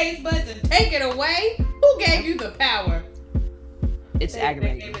my taste buds and take it away. Who gave you the power? It's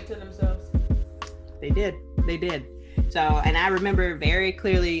aggravating. They gave it to themselves. did. So, and I remember very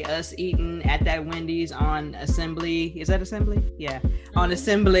clearly us eating at that Wendy's on Assembly. Is that Assembly? Yeah, on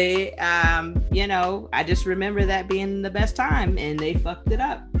Assembly. You know, I just remember that being the best time, and they fucked it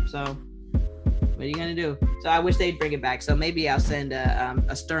up. So, what are you gonna do? So, I wish they'd bring it back. So maybe I'll send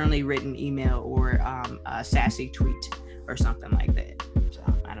a sternly written email or a sassy tweet or something like that. So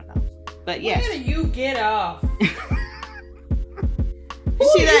I don't know. But yes. Where do you get off? You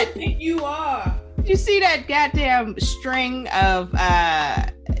see that? You are. You see that goddamn string of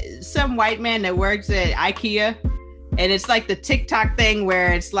some white man that works at IKEA, and it's like the TikTok thing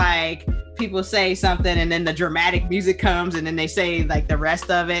where it's like people say something and then the dramatic music comes and then they say like the rest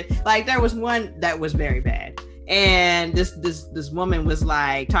of it. Like there was one that was very bad, and this woman was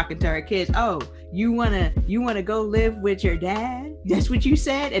like talking to her kids. Oh, you wanna go live with your dad? That's what you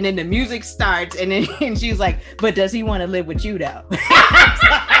said. And then the music starts, and then and she's like, but does he want to live with you though?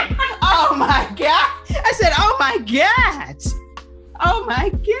 Oh my God. I said, oh my God.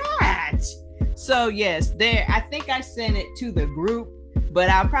 So yes, I think I sent it to the group, but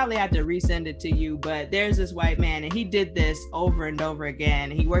I'll probably have to resend it to you. But there's this white man, and he did this over and over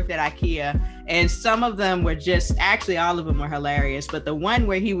again. He worked at IKEA, and some of them were actually all of them were hilarious. But the one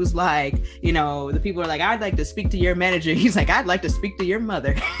where he was like, you know, the people are like, I'd like to speak to your manager. He's like, I'd like to speak to your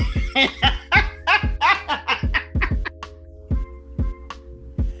mother.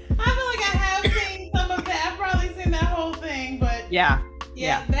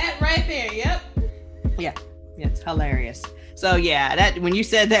 Yeah, that right there. Yep. Yeah, it's hilarious. So yeah, that when you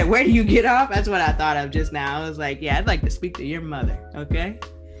said that, where do you get off? That's what I thought of just now. I was like, yeah, I'd like to speak to your mother. Okay.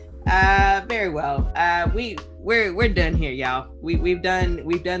 Very well. We're done here, y'all. We've done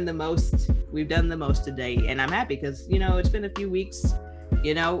the most. We've done the most today, and I'm happy because you know it's been a few weeks,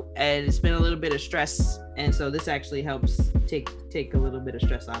 you know, and it's been a little bit of stress, and so this actually helps take a little bit of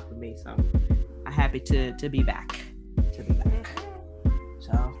stress off of me. So I'm happy to be back.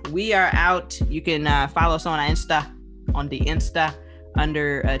 So we are out. You can follow us on the Insta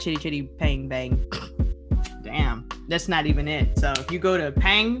under Chitty Chitty Bang Bang. Damn, that's not even it. So if you go to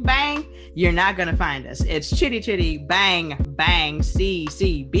Pang Bang, you're not gonna find us. It's Chitty Chitty Bang Bang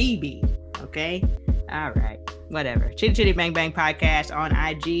CCBB. Okay, all right, whatever. Chitty Chitty Bang Bang podcast on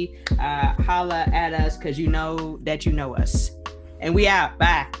IG. Holla at us because you know that you know us, and we out.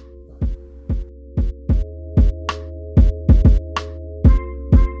 Bye.